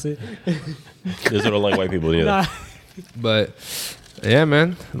either, honestly. There's don't like white people either. Nah. But yeah,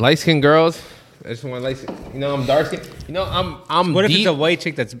 man, light skinned girls. I just want light skin. You know, I'm dark skinned. You know, I'm What if deep. it's a white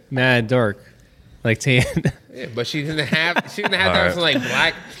chick that's mad dark, like tan? Yeah, but she didn't have to have Alright. some like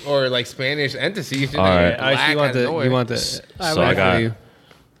black or like Spanish entity. She didn't Alright. have All right, so black you want out of nowhere. you want the. So I got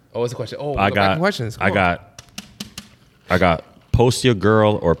Oh, what's the question? Oh, I go back got to questions. Come I on. got post your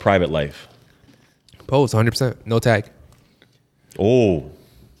girl or private life. Post 100%. No tag. Oh,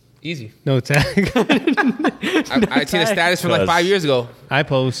 Easy. No tag. I seen a status from like 5 years ago. I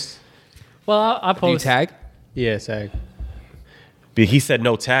post. Well, I Do you post. tag? Yeah, tag. but he said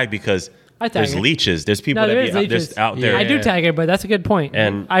no tag because I tag there's her. leeches. There's people No, that there be is out, leeches. there's out there. I do tag her, but that's a good point.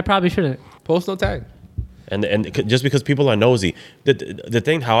 And- I probably shouldn't. Post no tag. And just because people are nosy, the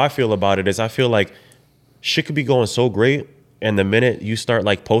thing how I feel about it is I feel like shit could be going so great, and the minute you start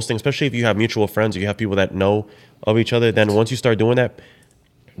like posting, especially if you have mutual friends or you have people that know of each other, then once you start doing that,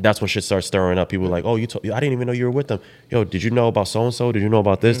 that's when shit starts stirring up. People are like, oh, I didn't even know you were with them. Yo, did you know about so and so? Did you know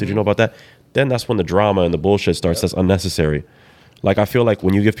about this? Did you know about that? Then that's when the drama and the bullshit starts. That's unnecessary. Like I feel like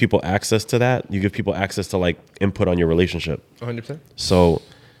when you give people access to that, you give people access to like input on your relationship. 100%. So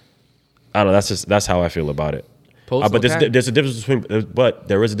I don't know. That's how I feel about it. Post But no tag. there's a difference between, but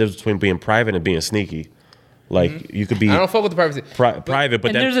there is a difference between being private and being sneaky. Like you could be I don't fuck with the privacy. private, but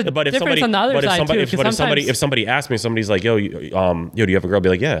And then there's a but if difference somebody on the other but if side, somebody too, if, 'cause but if somebody sometimes- if somebody asks me, somebody's like, yo, do you have a girl? I'll be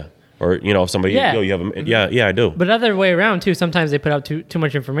like, yeah, or if somebody, Yeah. yo, you have a yeah, I do. But other way around too. Sometimes they put out too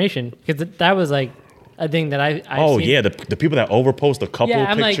much information because that was like a thing that I've Oh seen. yeah, the people that overpost the couple Yeah,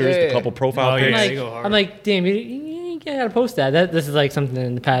 I'm like- pictures, Yeah. the couple profile Oh, yeah. I'm pics. like, they go hard. I'm like, damn, you gotta post that. This is like something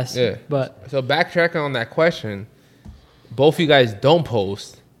in the past. Yeah. But So backtracking on that question, both you guys don't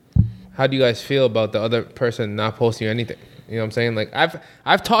post. How do you guys feel about the other person not posting anything? You know what I'm saying? Like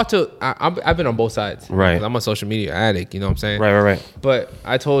I've talked to I've been on both sides. Right. 'Cause I'm a social media addict. You know what I'm saying? Right. But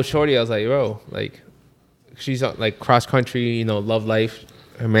I told Shorty, I was like, bro, like she's like cross country. You know, love life.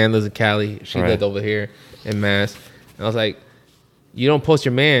 Her man lives in Cali. She Right. lived over here in Mass. And I was like, you don't post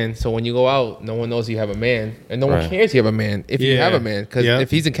your man, so when you go out, no one knows you have a man, and no one Right. cares you have a man if you Yeah. have a man. Because Yeah.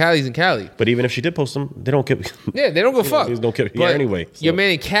 if he's in Cali, he's in Cali. But even if she did post them, they don't give. Yeah, they don't go fuck. They don't care. Yeah, But anyway, so- your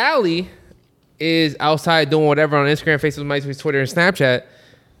man in Cali is outside doing whatever on Instagram, Facebook, MySpace, Twitter, and Snapchat,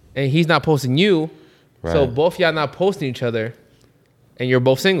 and he's not posting you. So Right. both y'all not posting each other, and you're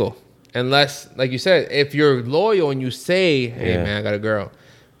both single. Unless, like you said, if you're loyal and you say, "Hey Yeah. man, I got a girl,"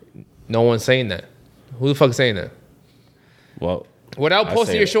 no one's saying that. Who the fuck is saying that? Well, Without I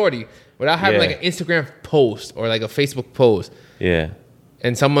posting say your it. shorty, without having Yeah. like an Instagram post or like a Facebook post, yeah,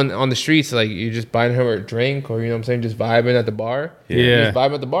 and someone on the streets, like you just buying her a drink or, you know what I'm saying, just vibing at the bar. Yeah. Just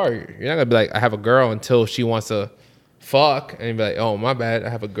vibing at the bar. You're not going to be like, I have a girl until she wants to fuck. And you be like, oh, my bad. I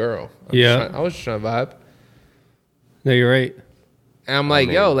have a girl. I was just trying to vibe. No, you're right. And I'm like,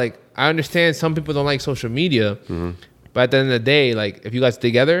 mean- yo, like, I understand some people don't like social media. But at the end of the day, like, if you guys are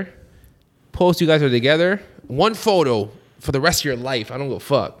together, post you guys are together. One photo for the rest of your life. I don't give a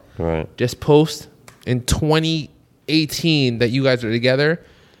fuck. right. Just post in 2018 that you guys are together.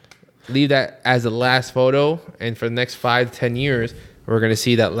 Leave that as the last photo, and for the next 5 to 10 years, we're gonna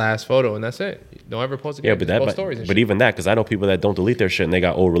see that last photo, and that's it. Don't ever post again. Yeah, but Just post that, stories and but shit. even that, because I know people that don't delete their shit and they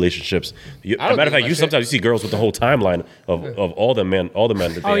got old relationships. I As a don't matter of delete fact, my you shit. sometimes you see girls with the whole timeline of all the men that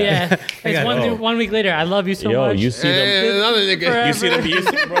they oh have. yeah, it's got- one oh. dude, 1 week later. I love you so Yo, much. you see them. And another nigga. You see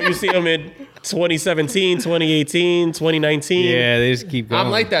them. You see them in 2017, 2018, 2019. Yeah, they just keep going.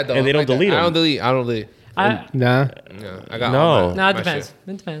 I'm like that though. And they I'm don't like that. delete I 'em. don't delete. I don't delete. I, Nah. No, I got No. all my, no, it my depends. shit.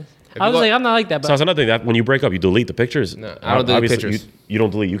 It depends. If I you was go- like, I'm not like that, So but that's another thing that when you break up, you delete the pictures. No, I don't delete Obviously, pictures. You don't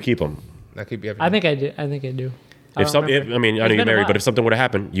delete. You keep them. I keep you. I think I do. I think I do. If some, if, I mean, I know It's you're been a married, but while. if something were to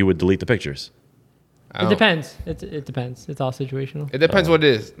happen, you would delete the pictures. It depends. It depends. It's all situational. It depends what it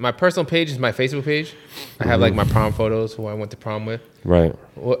is. My personal page is my Facebook page. I have like my prom photos, who I went to prom with. Right.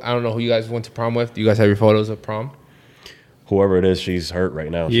 Well, I don't know who you guys went to prom with. Do you guys have your photos of prom? Whoever it is, she's hurt right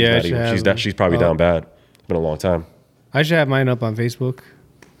now. She's Yeah, not she even, has she's them. she's probably down bad. It's been a long time. I should have mine up on Facebook.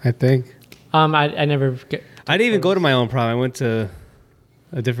 I think. I never get. I didn't even go to my own prom. I went to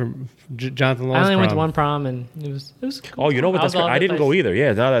a different Jonathan Law's I only prom. went to one prom and it was cool. Oh, you know what? That's was all I over the didn't go place. either.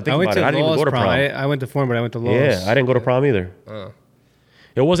 Yeah, now that I think I went about to it, I didn't even Law's go to prom. prom. I went to Foreign, but I went to Law's. Yeah, I didn't go to prom either.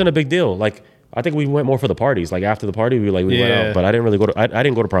 It wasn't a big deal. Like I think we went more for the parties. Like after the party, we went Yeah. out. But I didn't really go to. I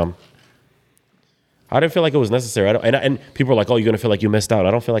didn't go to prom. I didn't feel like it was necessary. And people are like, "Oh, you're gonna feel like you missed out."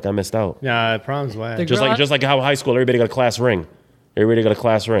 I don't feel like I missed out. Nah, prom's whack. The Just girl- like how high school, everybody got a class ring. Everybody got a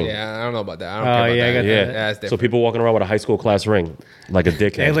class ring. Yeah, I don't know about that. I don't Oh, care about yeah, I that. got Yeah. that. That's So different. people walking around with a high school class ring, like a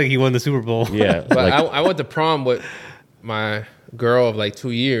dickhead. Act like he won the Super Bowl. Yeah. But like, I went to prom with my girl of like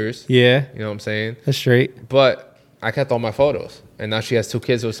 2 years. Yeah, You know what I'm saying? that's straight. But I kept all my photos, and now she has 2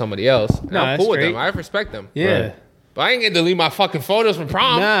 kids with somebody else. And Nah, I'm that's cool with straight. them. I respect them. Yeah. Right. But I ain't gonna delete my fucking photos from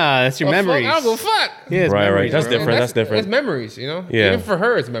prom. Nah, that's your Oh, fuck, memories. I don't give a fuck. Yeah, it's Right, right. memories, That's bro. different. That's different. It's memories, you know. Yeah. Even for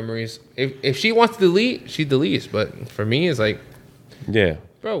her, it's memories. If she wants to delete, she deletes. But for me, it's like yeah.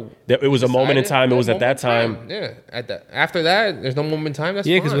 bro. It was a moment in time. It was at that time. Yeah. After that, there's no moment in time. That's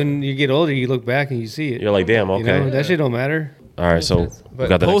Yeah, fine. because when you get older, you look back and you see it. You're like, damn, okay. You know, that shit don't matter. All right, so we But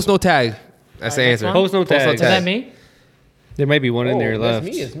got the post next no tag. That's the answer. Post no tag. Is that me? There might be one in there left.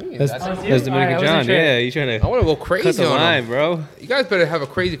 It's me. That's Dominican Alright, I wasn't John. sure. Yeah, you trying I to want to go cut crazy the on line, him. bro. You guys better have a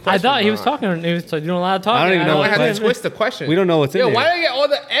crazy question. I thought he was talking. He was doing a lot of talking. I don't even know I what had to question. twist the question. We don't know what's in Yo, there. why did I get all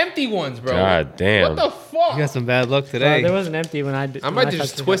the empty ones, bro? God damn. What the fuck? You got some bad luck today. There wasn't empty when I did. I might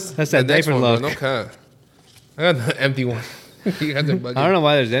just twist. That's the that next diaper one, luck. bro. No cap. I got the empty one. You got the bucket. I don't know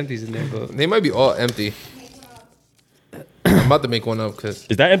why there's empties in there, but They might be all empty. I'm about to make one up because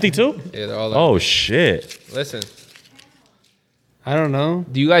Is that empty too? yeah, they're all. Oh shit. Listen, I don't know.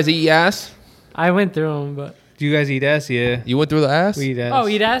 do you guys eat ass? I went through them, but Do you guys eat ass? Yeah, You went through the ass? we eat ass. oh,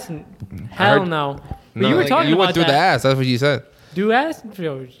 eat ass? Hell heard- no. But No, you were like, talking You about went through the that. ass. That's what you said. Do ass?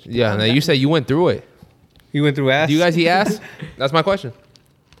 Yo, Yeah. Now you said you went through it. You went through ass. Do you guys eat ass? That's my question.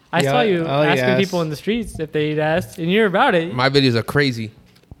 I Yeah, saw you I'll eat asking ass. people in the streets if they eat ass, and you're about it. My videos are crazy.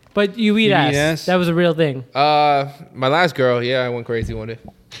 But you eat You eat ass. ass? That was a real thing. My last girl, yeah, I went crazy one day.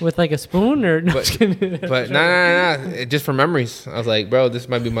 With like a spoon or no, But- just kidding. But nah. Just for memories. I was like, bro, this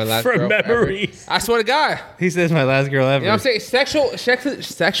might be my last For girl ever. memories. I swear to God. He says my last girl ever. You know what I'm saying?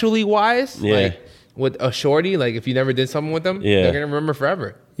 Sexually wise, Yeah. like with a shorty, like if you never did something with them, Yeah. they're gonna remember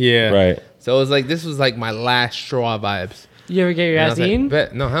forever. Yeah. Right. So it was like this was like my last straw vibes. You ever get your And I ass was like, eaten?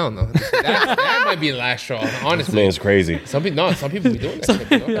 bet. No, hell no. That might be the last straw, This honestly. man's crazy. Some people be doing that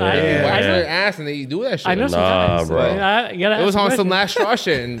shit. You know? I- They Yeah. wax I know- their ass and they do that shit. I know Nah, sometimes. bro. I gotta It was ask on the some question. last straw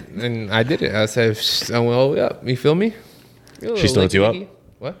shit, and I did it. I said, I went all the way up. You feel me? She still hits you up?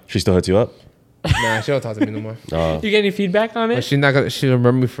 What? She still hits you up? Nah, she don't talk to me no more. You get any feedback on But it? she's not gonna. She'll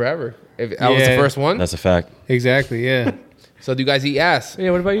remember me forever. If I was the Yeah. first one. That's a fact. Exactly. Yeah. So do you guys eat ass?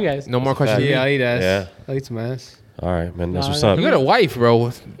 Yeah, what about you guys? No more questions. Yeah, I eat ass. Yeah. I eat some ass. All right, man. That's Nah, what's up. You got a wife,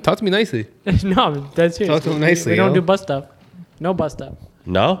 bro. Talk to me nicely. No, that's serious. Talk to him nicely, We don't yo. do butt stuff. No butt stuff.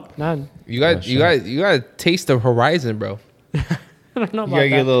 No? None. You got you got to taste the horizon, bro. I don't know You about gotta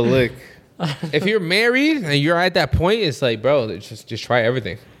get a that. little lick. If you're married and you're at that point, it's like, bro, just try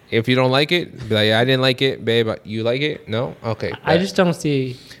everything. If you don't like it, be like, yeah, I didn't like it, babe. You like it? No? Okay. I bet. just don't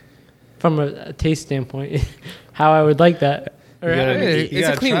see, from a taste standpoint, how I would like that. Or You gotta- Yeah, it's a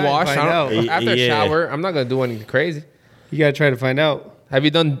gotta clean try and wash. find I don't- out. After a Yeah. shower, I'm not gonna do anything crazy. You gotta try to find out. Have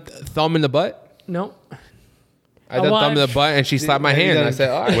you done thumb in the butt? no. I done thumb in the butt and she slapped my Have you hand. done- I said,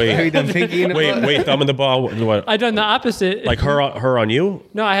 all right. Wait. Have you done pinky in the butt? Wait, thumb in the ball. What? I done the opposite. Like her on you?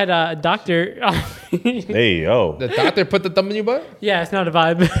 No, I had a doctor. Hey, yo. The doctor put the thumb in your butt? Yeah, it's not a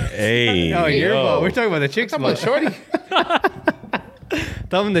vibe. Hey. Oh, your yo. butt. We're talking about the chick's Come on, butt. shorty.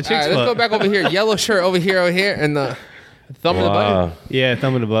 Thumb in the All chick's right, let's go butt. back over here. Yellow shirt over here, and the thumb in the Wow. butt. Yeah,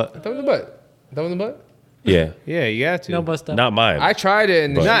 thumb in the butt. Thumb in the butt. Thumb in the butt. Yeah. Yeah, you got to. No butt stuff. Not mine. I tried it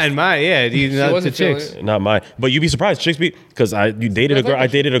and Not in mine. Yeah, you not to wasn't feeling chicks. it. Not mine. But you'd be surprised. Chicks be because you dated a girl. I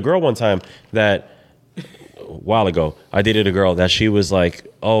dated a girl one time that a while ago. I dated a girl that she was like,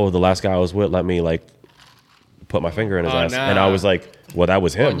 oh, the last guy I was with let me like put my finger in his Oh, ass, nah. and I was like, well, that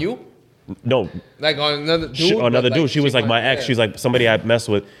was him. on you, No, like on another dude. another but, dude. She was like my ex. yeah. She's like somebody I messed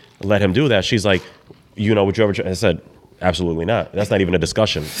with. Let him do that. She's like, you know, would you ever? I said, absolutely not. That's not even a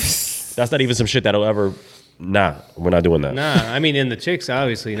discussion. That's not even some shit that'll ever. Nah, we're not doing that. Nah, I mean in the chicks,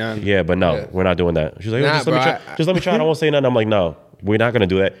 obviously not. Yeah, but no, Yeah. we're not doing that. She's like, Nah, just, let me bro, try, just let me try it. I won't say nothing. I'm like, no, we're not going to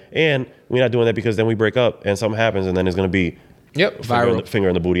do that. And we're not doing that because then we break up and something happens and then it's going to be Yep, finger, viral. finger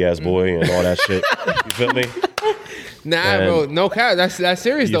in the booty ass boy and all that shit. You feel me? Nah, And- bro, no cap. That's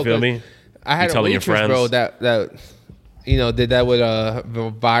serious You though. feel 'cause me? I had You a telling your waitress, bro, friends. that did that with a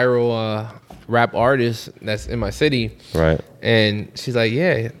viral rap artist that's in my city. Right. And she's like,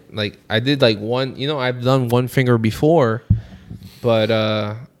 yeah, like I did like one, I've done one finger before,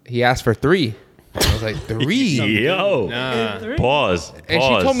 but he asked for 3. I was like, 3? Yo. Nah. Pause. And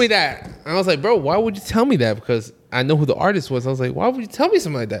Pause. she told me that. And I was like, bro, why would you tell me that? Because I know who the artist was. I was like, why would you tell me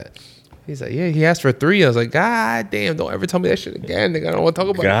something like that? He's like, yeah, he asked for 3. I was like, God damn, don't ever tell me that shit again, nigga. I don't want to talk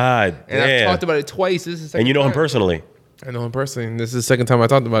about it. God And I've damn. talked about it twice. This is the second And you know him time. personally. I know him personally. And this is the second time I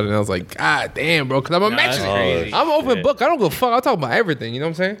talked about it. And I was like, God damn, bro. Because I'm a that's Mexican. crazy. I'm an open Yeah. book. I don't give a fuck. I'll talk about everything. You know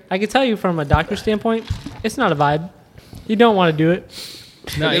what I'm saying? I can tell you from a doctor standpoint, it's not a vibe. You don't want to do it.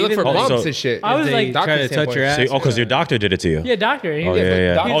 No, They look for Oh, bumps so- and shit. I was If like- they- doctor Try to touch standpoint. your ass. So, because your doctor did it to you. Yeah, doctor. He, Oh, was- yeah,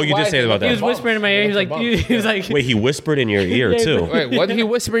 yeah. Doctor's Oh, you did wise, say they about look he that. was whispering in my ear. He was like, he was like, Wait, he whispered in your ear, Yeah, too. Wait, what did he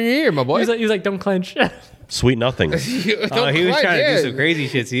whisper in your ear, my boy? he was like, don't clench. Sweet nothing. Oh, he was trying to do some crazy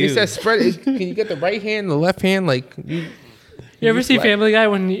shit to He you. said, "Spread it. Can you get the right hand, and the left hand? Like, You ever see like- Family Guy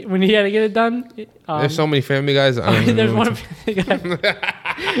when he had to get it done? There's so many Family Guys. I don't There's know. one Family Guy.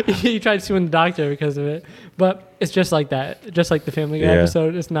 He tried suing the doctor because of it. But it's just like that. Just like the Family Guy Yeah.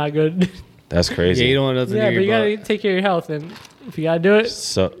 episode. It's not good. That's crazy. Yeah, you don't want nothing Yeah, near but you your gotta butt. take care of your health, and if you gotta do it,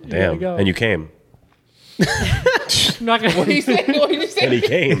 So gotta damn. go. And you came. I'm not gonna. What do you say? What do you say? And he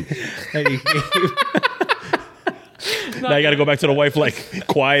came. Now you got to go back to the wife like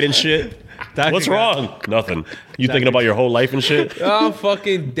quiet and shit. What's wrong? Nothing. You thinking about your whole life and shit? I'm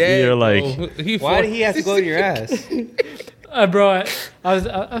fucking dead. You're bro. like- Why did he have to go in your ass? Bro, I was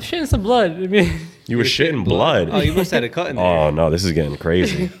shitting some blood. I mean, You were shitting blood. Oh, you must have had a cut in there. Oh no, this is getting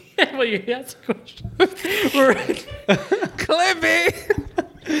crazy. well, you asked a question. We're- Clip it.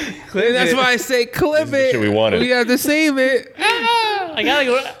 That's why I say clip the it. shit we wanted. We have to save it.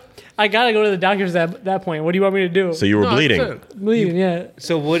 I gotta go to the doctors at that point. What do you want me to do? So you were No, bleeding. 100%. Bleeding, yeah.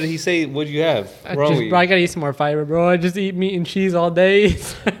 So what did he say? What did you have? Bro, I gotta eat some more fiber, bro. I just eat meat and cheese all day.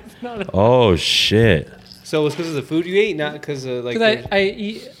 It's not Oh shit. So it's because of the food you ate, not because of like. because I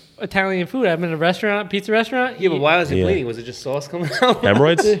eat Italian food. I'm in a restaurant, pizza restaurant. yeah, but why was it Yeah. bleeding? Was it just sauce coming out?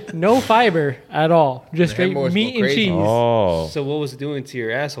 Hemorrhoids? No fiber at all. Just straight hemorrhoids meat go and crazy. cheese. Oh. So what was it doing to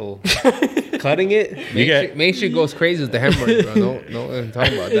your asshole? Cutting it? You get Main shit goes crazy with the hemorrhoids, bro. Don't talk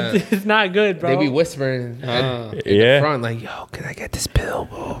about that. It's not good, bro. They be whispering at the yeah. front like, "Yo, can I get this pill,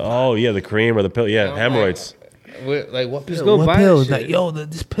 bro?" Oh yeah, the cream or the pill. Yeah, I'm hemorrhoids. Like what pill? go What buy pill? that It's like, shit. yo,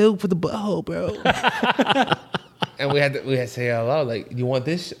 this pill for the butthole, bro. And we had to say it out loud, like, you want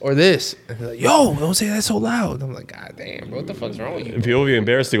this or this? And they're like, yo, don't say that so loud. I'm like, God damn, bro, what the fuck's wrong with you? People be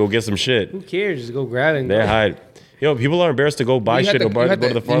embarrassed to go get some shit. Who cares? Just go grab it. And They go. hide. Yo, people are embarrassed to go buy You have shit to- or buy, you have go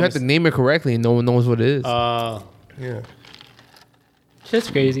to the You have to pharmacy. name it correctly, and no one knows what it is. Yeah. Shit's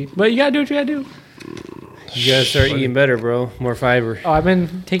crazy. But you gotta do what you gotta do. You gotta start eating better, bro. More fiber. Oh, I've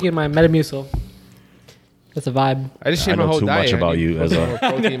been taking my Metamucil. That's a vibe. I just I changed my know whole too diet. much about I need you to put as some a- more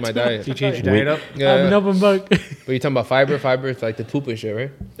protein in my diet. You change your diet up? I'm an Yeah, open book. but you talking about fiber? Fiber is like the poop and shit,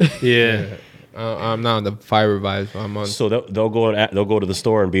 right? Yeah. I'm not on the fiber vibes. I'm on. So they'll go to the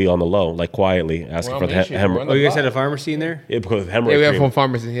store and be on the low, like quietly, asking Well, for the I'm Asian, hemorrhoid. bro. Oh, you guys had a pharmacy in there? Yeah, because Yeah, hemorrhoid we have cream, from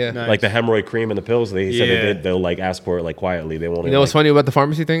pharmacy. Yeah. Nice. like the hemorrhoid cream and the pills. They said Yeah. they'll like ask for it like quietly. They won't. You know what's like, funny about the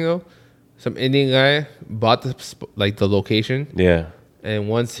pharmacy thing though? Some Indian guy bought the location, Yeah. and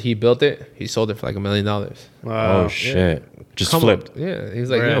once he built it, he sold it for like $1 million. Wow. Oh shit! Just Come flipped. up. Yeah, he was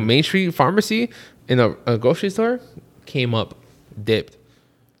like, Right. Main Street Pharmacy in a grocery store came up, dipped.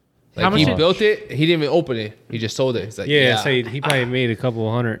 How Like much he did- built it, he didn't even open it. He just sold it. He's like, Yeah, so he probably made a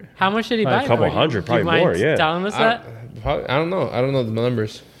couple hundred. How much did he Probably buy? a couple for it? hundred, Do probably you mind more, yeah. telling us that? I don't know. I don't know the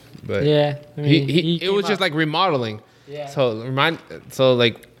numbers, but Yeah. I mean, it came was just up. like remodeling. Yeah. So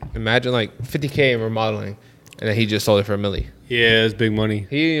like imagine like 50K in remodeling, and then he just sold it for $1 million. Yeah, it's big money.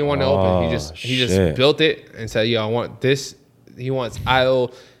 He didn't want to open. He Oh, just shit. built it and said, "Yo, I want this." He wants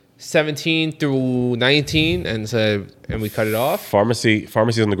aisle 17 through 19, and we cut it off.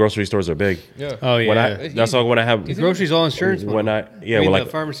 Pharmacies in the grocery stores are big. Yeah. Oh, yeah. When that's all when I have The groceries all insurance money. when I yeah I mean, when the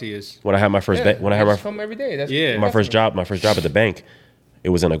pharmacy is. when I had my first Yeah, when I had my come every day. That's Yeah. my first job at the bank, it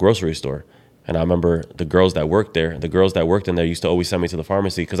was in a grocery store. And I remember the girls that worked in there used to always send me to the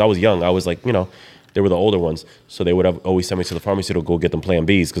pharmacy because I was young. I was like, they were the older ones. So they would have always send me to the pharmacy to go get them Plan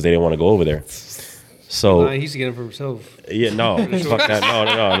Bs because they didn't want to go over there. So He used to get them for himself. yeah, no, fuck that,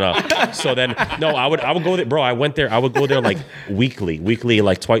 no. So then, no, I would go there, bro. I would go there like weekly,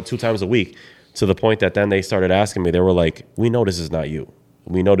 like 2 times a week, to the point that then they started asking me. They were like, "We know this is not you.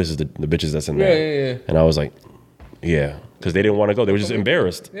 We know this is the bitches that's in there." Yeah. And I was like, "Yeah," because they didn't want to go. They were just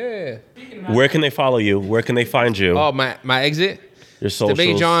embarrassed. Yeah. Where can they follow you? Where can they find you? Oh, my exit. Your socials.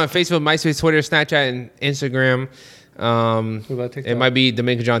 Dominican Jonn, Facebook, MySpace, Twitter, Snapchat, and Instagram. What about TikTok? It might be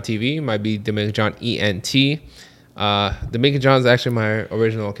Dominican Jonn TV. It might be Dominican Jonn ENT. Dominican Jonn is actually my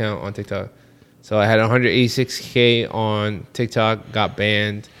original account on TikTok. So I had 186K on TikTok, got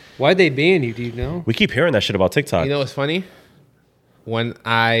banned. Why'd they ban you? Do you know? We keep hearing that shit about TikTok. You know what's funny? When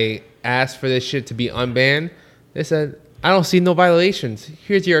I asked for this shit to be unbanned, they said, I don't see no violations.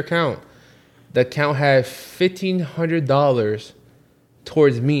 Here's your account. The account had $1,500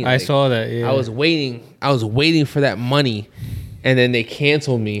 towards me. I saw that. Yeah. I was waiting for that money, and then they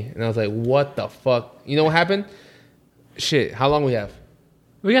canceled me, and I was like, "What the fuck?" You know what happened? Shit. How long we have?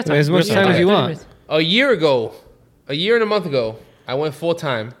 We got time. As much We got time as you 30 want. minutes. A year and a month ago, I went full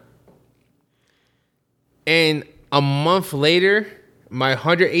time, and a month later, my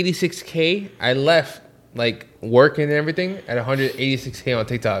 186K, I left like working and everything at 186K on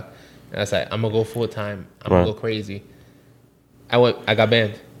TikTok. And I was like, I'm gonna go full time. I'm gonna Right. go crazy. I got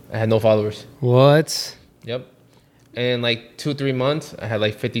banned. I had no followers. What? Yep. And in like 2-3 months, I had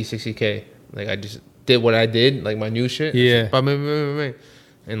like 50-60K. Like I just did what I did, like my new shit. Yeah.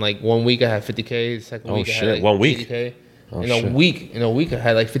 And like 1 week I had 50K. The second Oh, week I shit. had like 1 week? 80K. In a week, I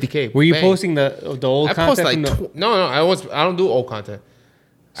had like 50K. Were you Bang. posting the old I content? post like from the, no. I don't do old content.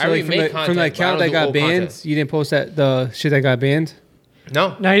 so I like remake from the account that got banned, content. you didn't post the shit that got banned?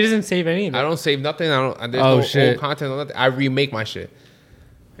 No, No, he doesn't save any of it. I don't save nothing. There's Oh, no shit. old content or nothing. I remake my shit.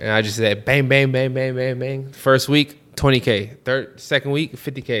 And I just said bang, bang, bang, bang, bang, bang. First week, 20K. Second week,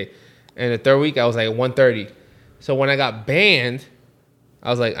 50K. And the third week, I was like 130. So when I got banned, I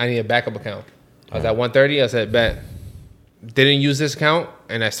was like, I need a backup account. I was at 130. I said, bet. Didn't use this account,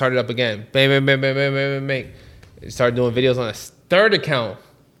 and I started up again. Bang, bang, bang, bang, bang, bang, bang, bang. Started doing videos on a third account.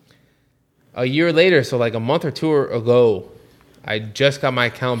 A year later, so like a month or two ago, I just got my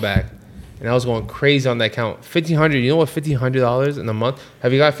account back. And I was going crazy on that account. $1,500. You know what $1,500 in a month?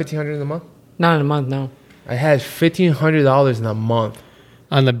 Have you got $1,500 in a month? Not in a month, no. I had $1,500 in a month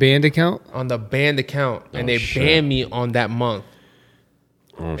On the band account? on the banned account, and they shit. banned me on that month.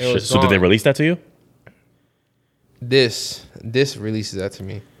 Oh, It shit. was So did they gone. release that to you? This releases that to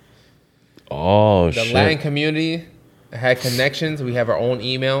me. Oh, The shit. Latin community had connections. We have our own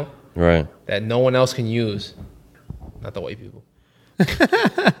email Right. that no one else can use. Not the white people. That's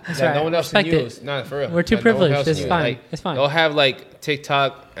That right. no one else Respect can it. use. Not for real. We're too That no one privileged. else It's can use. fine. Like, It's fine. They'll have like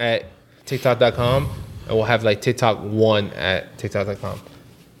TikTok at TikTok.com, and we'll have like TikTok 1 at TikTok.com.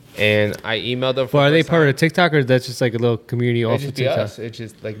 And I emailed them. Well, are they part of TikTok, or that's just like a little community It off of just be TikTok? us. It's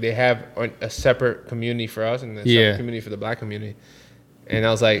just like they have a separate community for us and a Yeah. separate community for the black community. And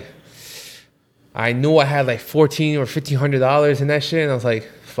I was like, I knew I had like $1,400 or $1,500 in that shit, and I was like,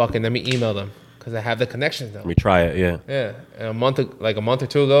 fucking, let me email them because I have the connections now. Let me try it. Yeah. Yeah, and a month or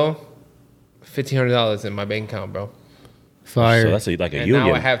two ago, $1,500 in my bank account, bro. Fire. So that's like a And union.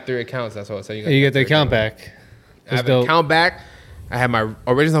 now I have 3 accounts. That's what I said. and you get the three account accounts. back. I have dope. an account back. I have my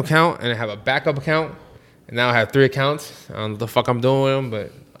original account, and I have a backup account. And now I have 3 accounts. I don't know what the fuck I'm doing with them,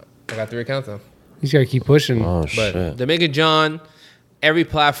 but I got 3 accounts now. You just gotta keep pushing. Oh, But shit. Dominican Jonn, every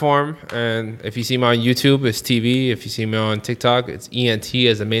platform. And if you see me on YouTube, it's TV. If you see me on TikTok, it's ENT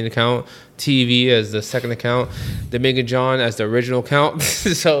as the main account, TV as the second account, Dominican Jonn as the original account.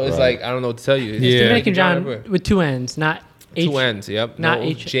 So it's like, I don't know what to tell you. It's Yeah. Dominican everywhere. John with 2 N's, not H. 2 N's, yep. not No,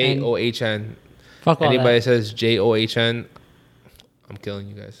 H- John. Fuck all Anybody that. says John, I'm killing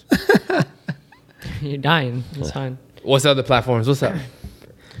you guys. You're dying. It's fine. What's the other platforms? What's up?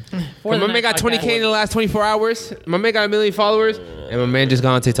 For My the man night got 20K podcast. in the last 24 hours. My man got 1 million followers. And my man just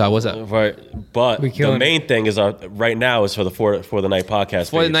got on TikTok. What's up? Right. But We the killing main thing is right now is for the For the Night podcast.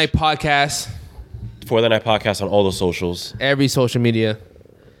 For the page. Night podcast, For the Night podcast on all the socials. every social media.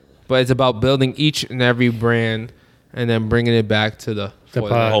 But it's about building each and every brand and then bringing it back to the For the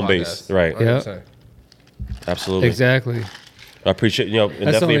Night home podcast. base. Right. Yeah. 100%. Absolutely. Exactly. I appreciate and the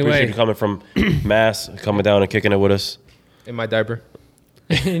definitely only appreciate way. you coming from Mass, coming down and kicking it with us In my diaper.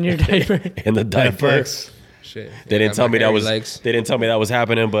 In your diaper. in the diaper. Shit. They didn't Got tell my me that hairy was. legs. They didn't tell me that was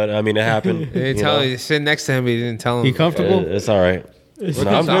happening, but I mean it happened. They didn't you tell know? you. Sit next to him, but he didn't tell him. You comfortable? It's all right. No,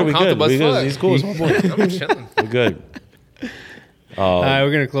 I'm good. We good. comfortable as We good. fuck. He's cool. He's my boy. I'm chilling. We good. All right,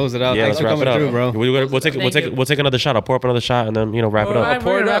 we're gonna close it out. Yeah, Thanks let's for wrap it coming up, through, bro. We'll take another shot. I'll pour up another shot and then wrap it All up. right,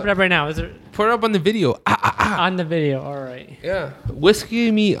 Pour we're it gonna up. wrap it up right now. Is it Put it up on the video. on the video? All right. Yeah. Whiskey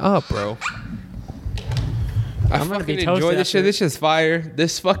me up, bro. I'm gonna be fucking toasted enjoy this after shit. This shit's fire.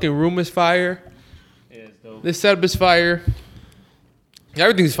 This fucking room is fire. This setup is fire.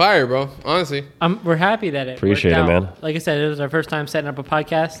 Everything's fire, bro. Honestly. We're happy that it Appreciate worked it, out. man. Like I said, it was our first time setting up a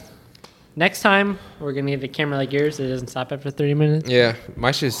podcast. Next time, we're gonna get a camera like yours that doesn't stop after 30 minutes. Yeah.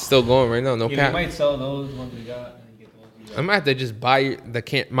 My shit's still going right now. No cap. sell those ones we got and get the ones we I might have to just buy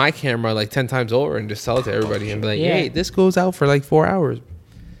my camera like 10 times over and just sell it to everybody and be like, Yeah. hey, this goes out for like 4 hours.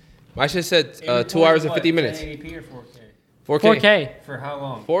 My shit said 2 hours and 50 minutes. 1080p or 4K? 4K. 4K. For how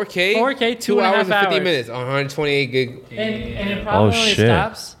long? 4K. 4K, 2 2.5 hours and 50 hours. minutes on 128 gig. And it probably only shit.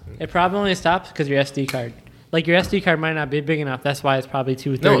 stops. It probably only stops because your SD card. Like your SD card might not be big enough. That's why it's probably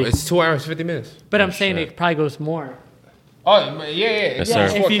 230. No, it's 2 hours 50 minutes. But I'm saying it probably goes more. Oh yeah, it's sir.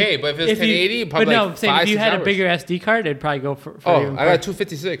 it's 4K. But if it's 1080, probably but no, like I'm saying 5, if you 6 had hours. a bigger SD card, it'd probably go for Oh, even I got push.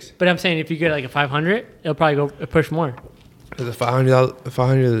 256. But I'm saying if you get like a 500, it'll probably go push more. Is it $500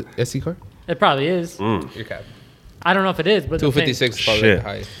 SD card? It probably is. Your cap. I don't know if it is, but I'm saying- 256 is probably Shit. the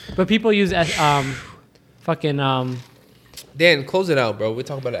highest. But people use fucking Dan, close it out, bro. We'll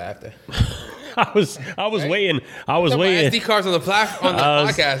talk about it after. I was waiting. I was Talk about waiting. SD cards on the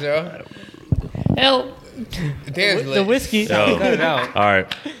podcast, yo. hell Dan's the lit. whiskey. Yo. Cut it out. All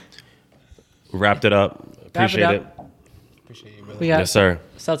right. Wrapped it up. Appreciate it. up. Appreciate you, brother. We got Yes, sir.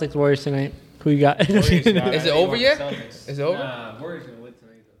 Celtics Warriors tonight. Who you got? Is it over yet? Is it over? Nah, Warriors gonna win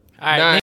tonight. All right. Nah,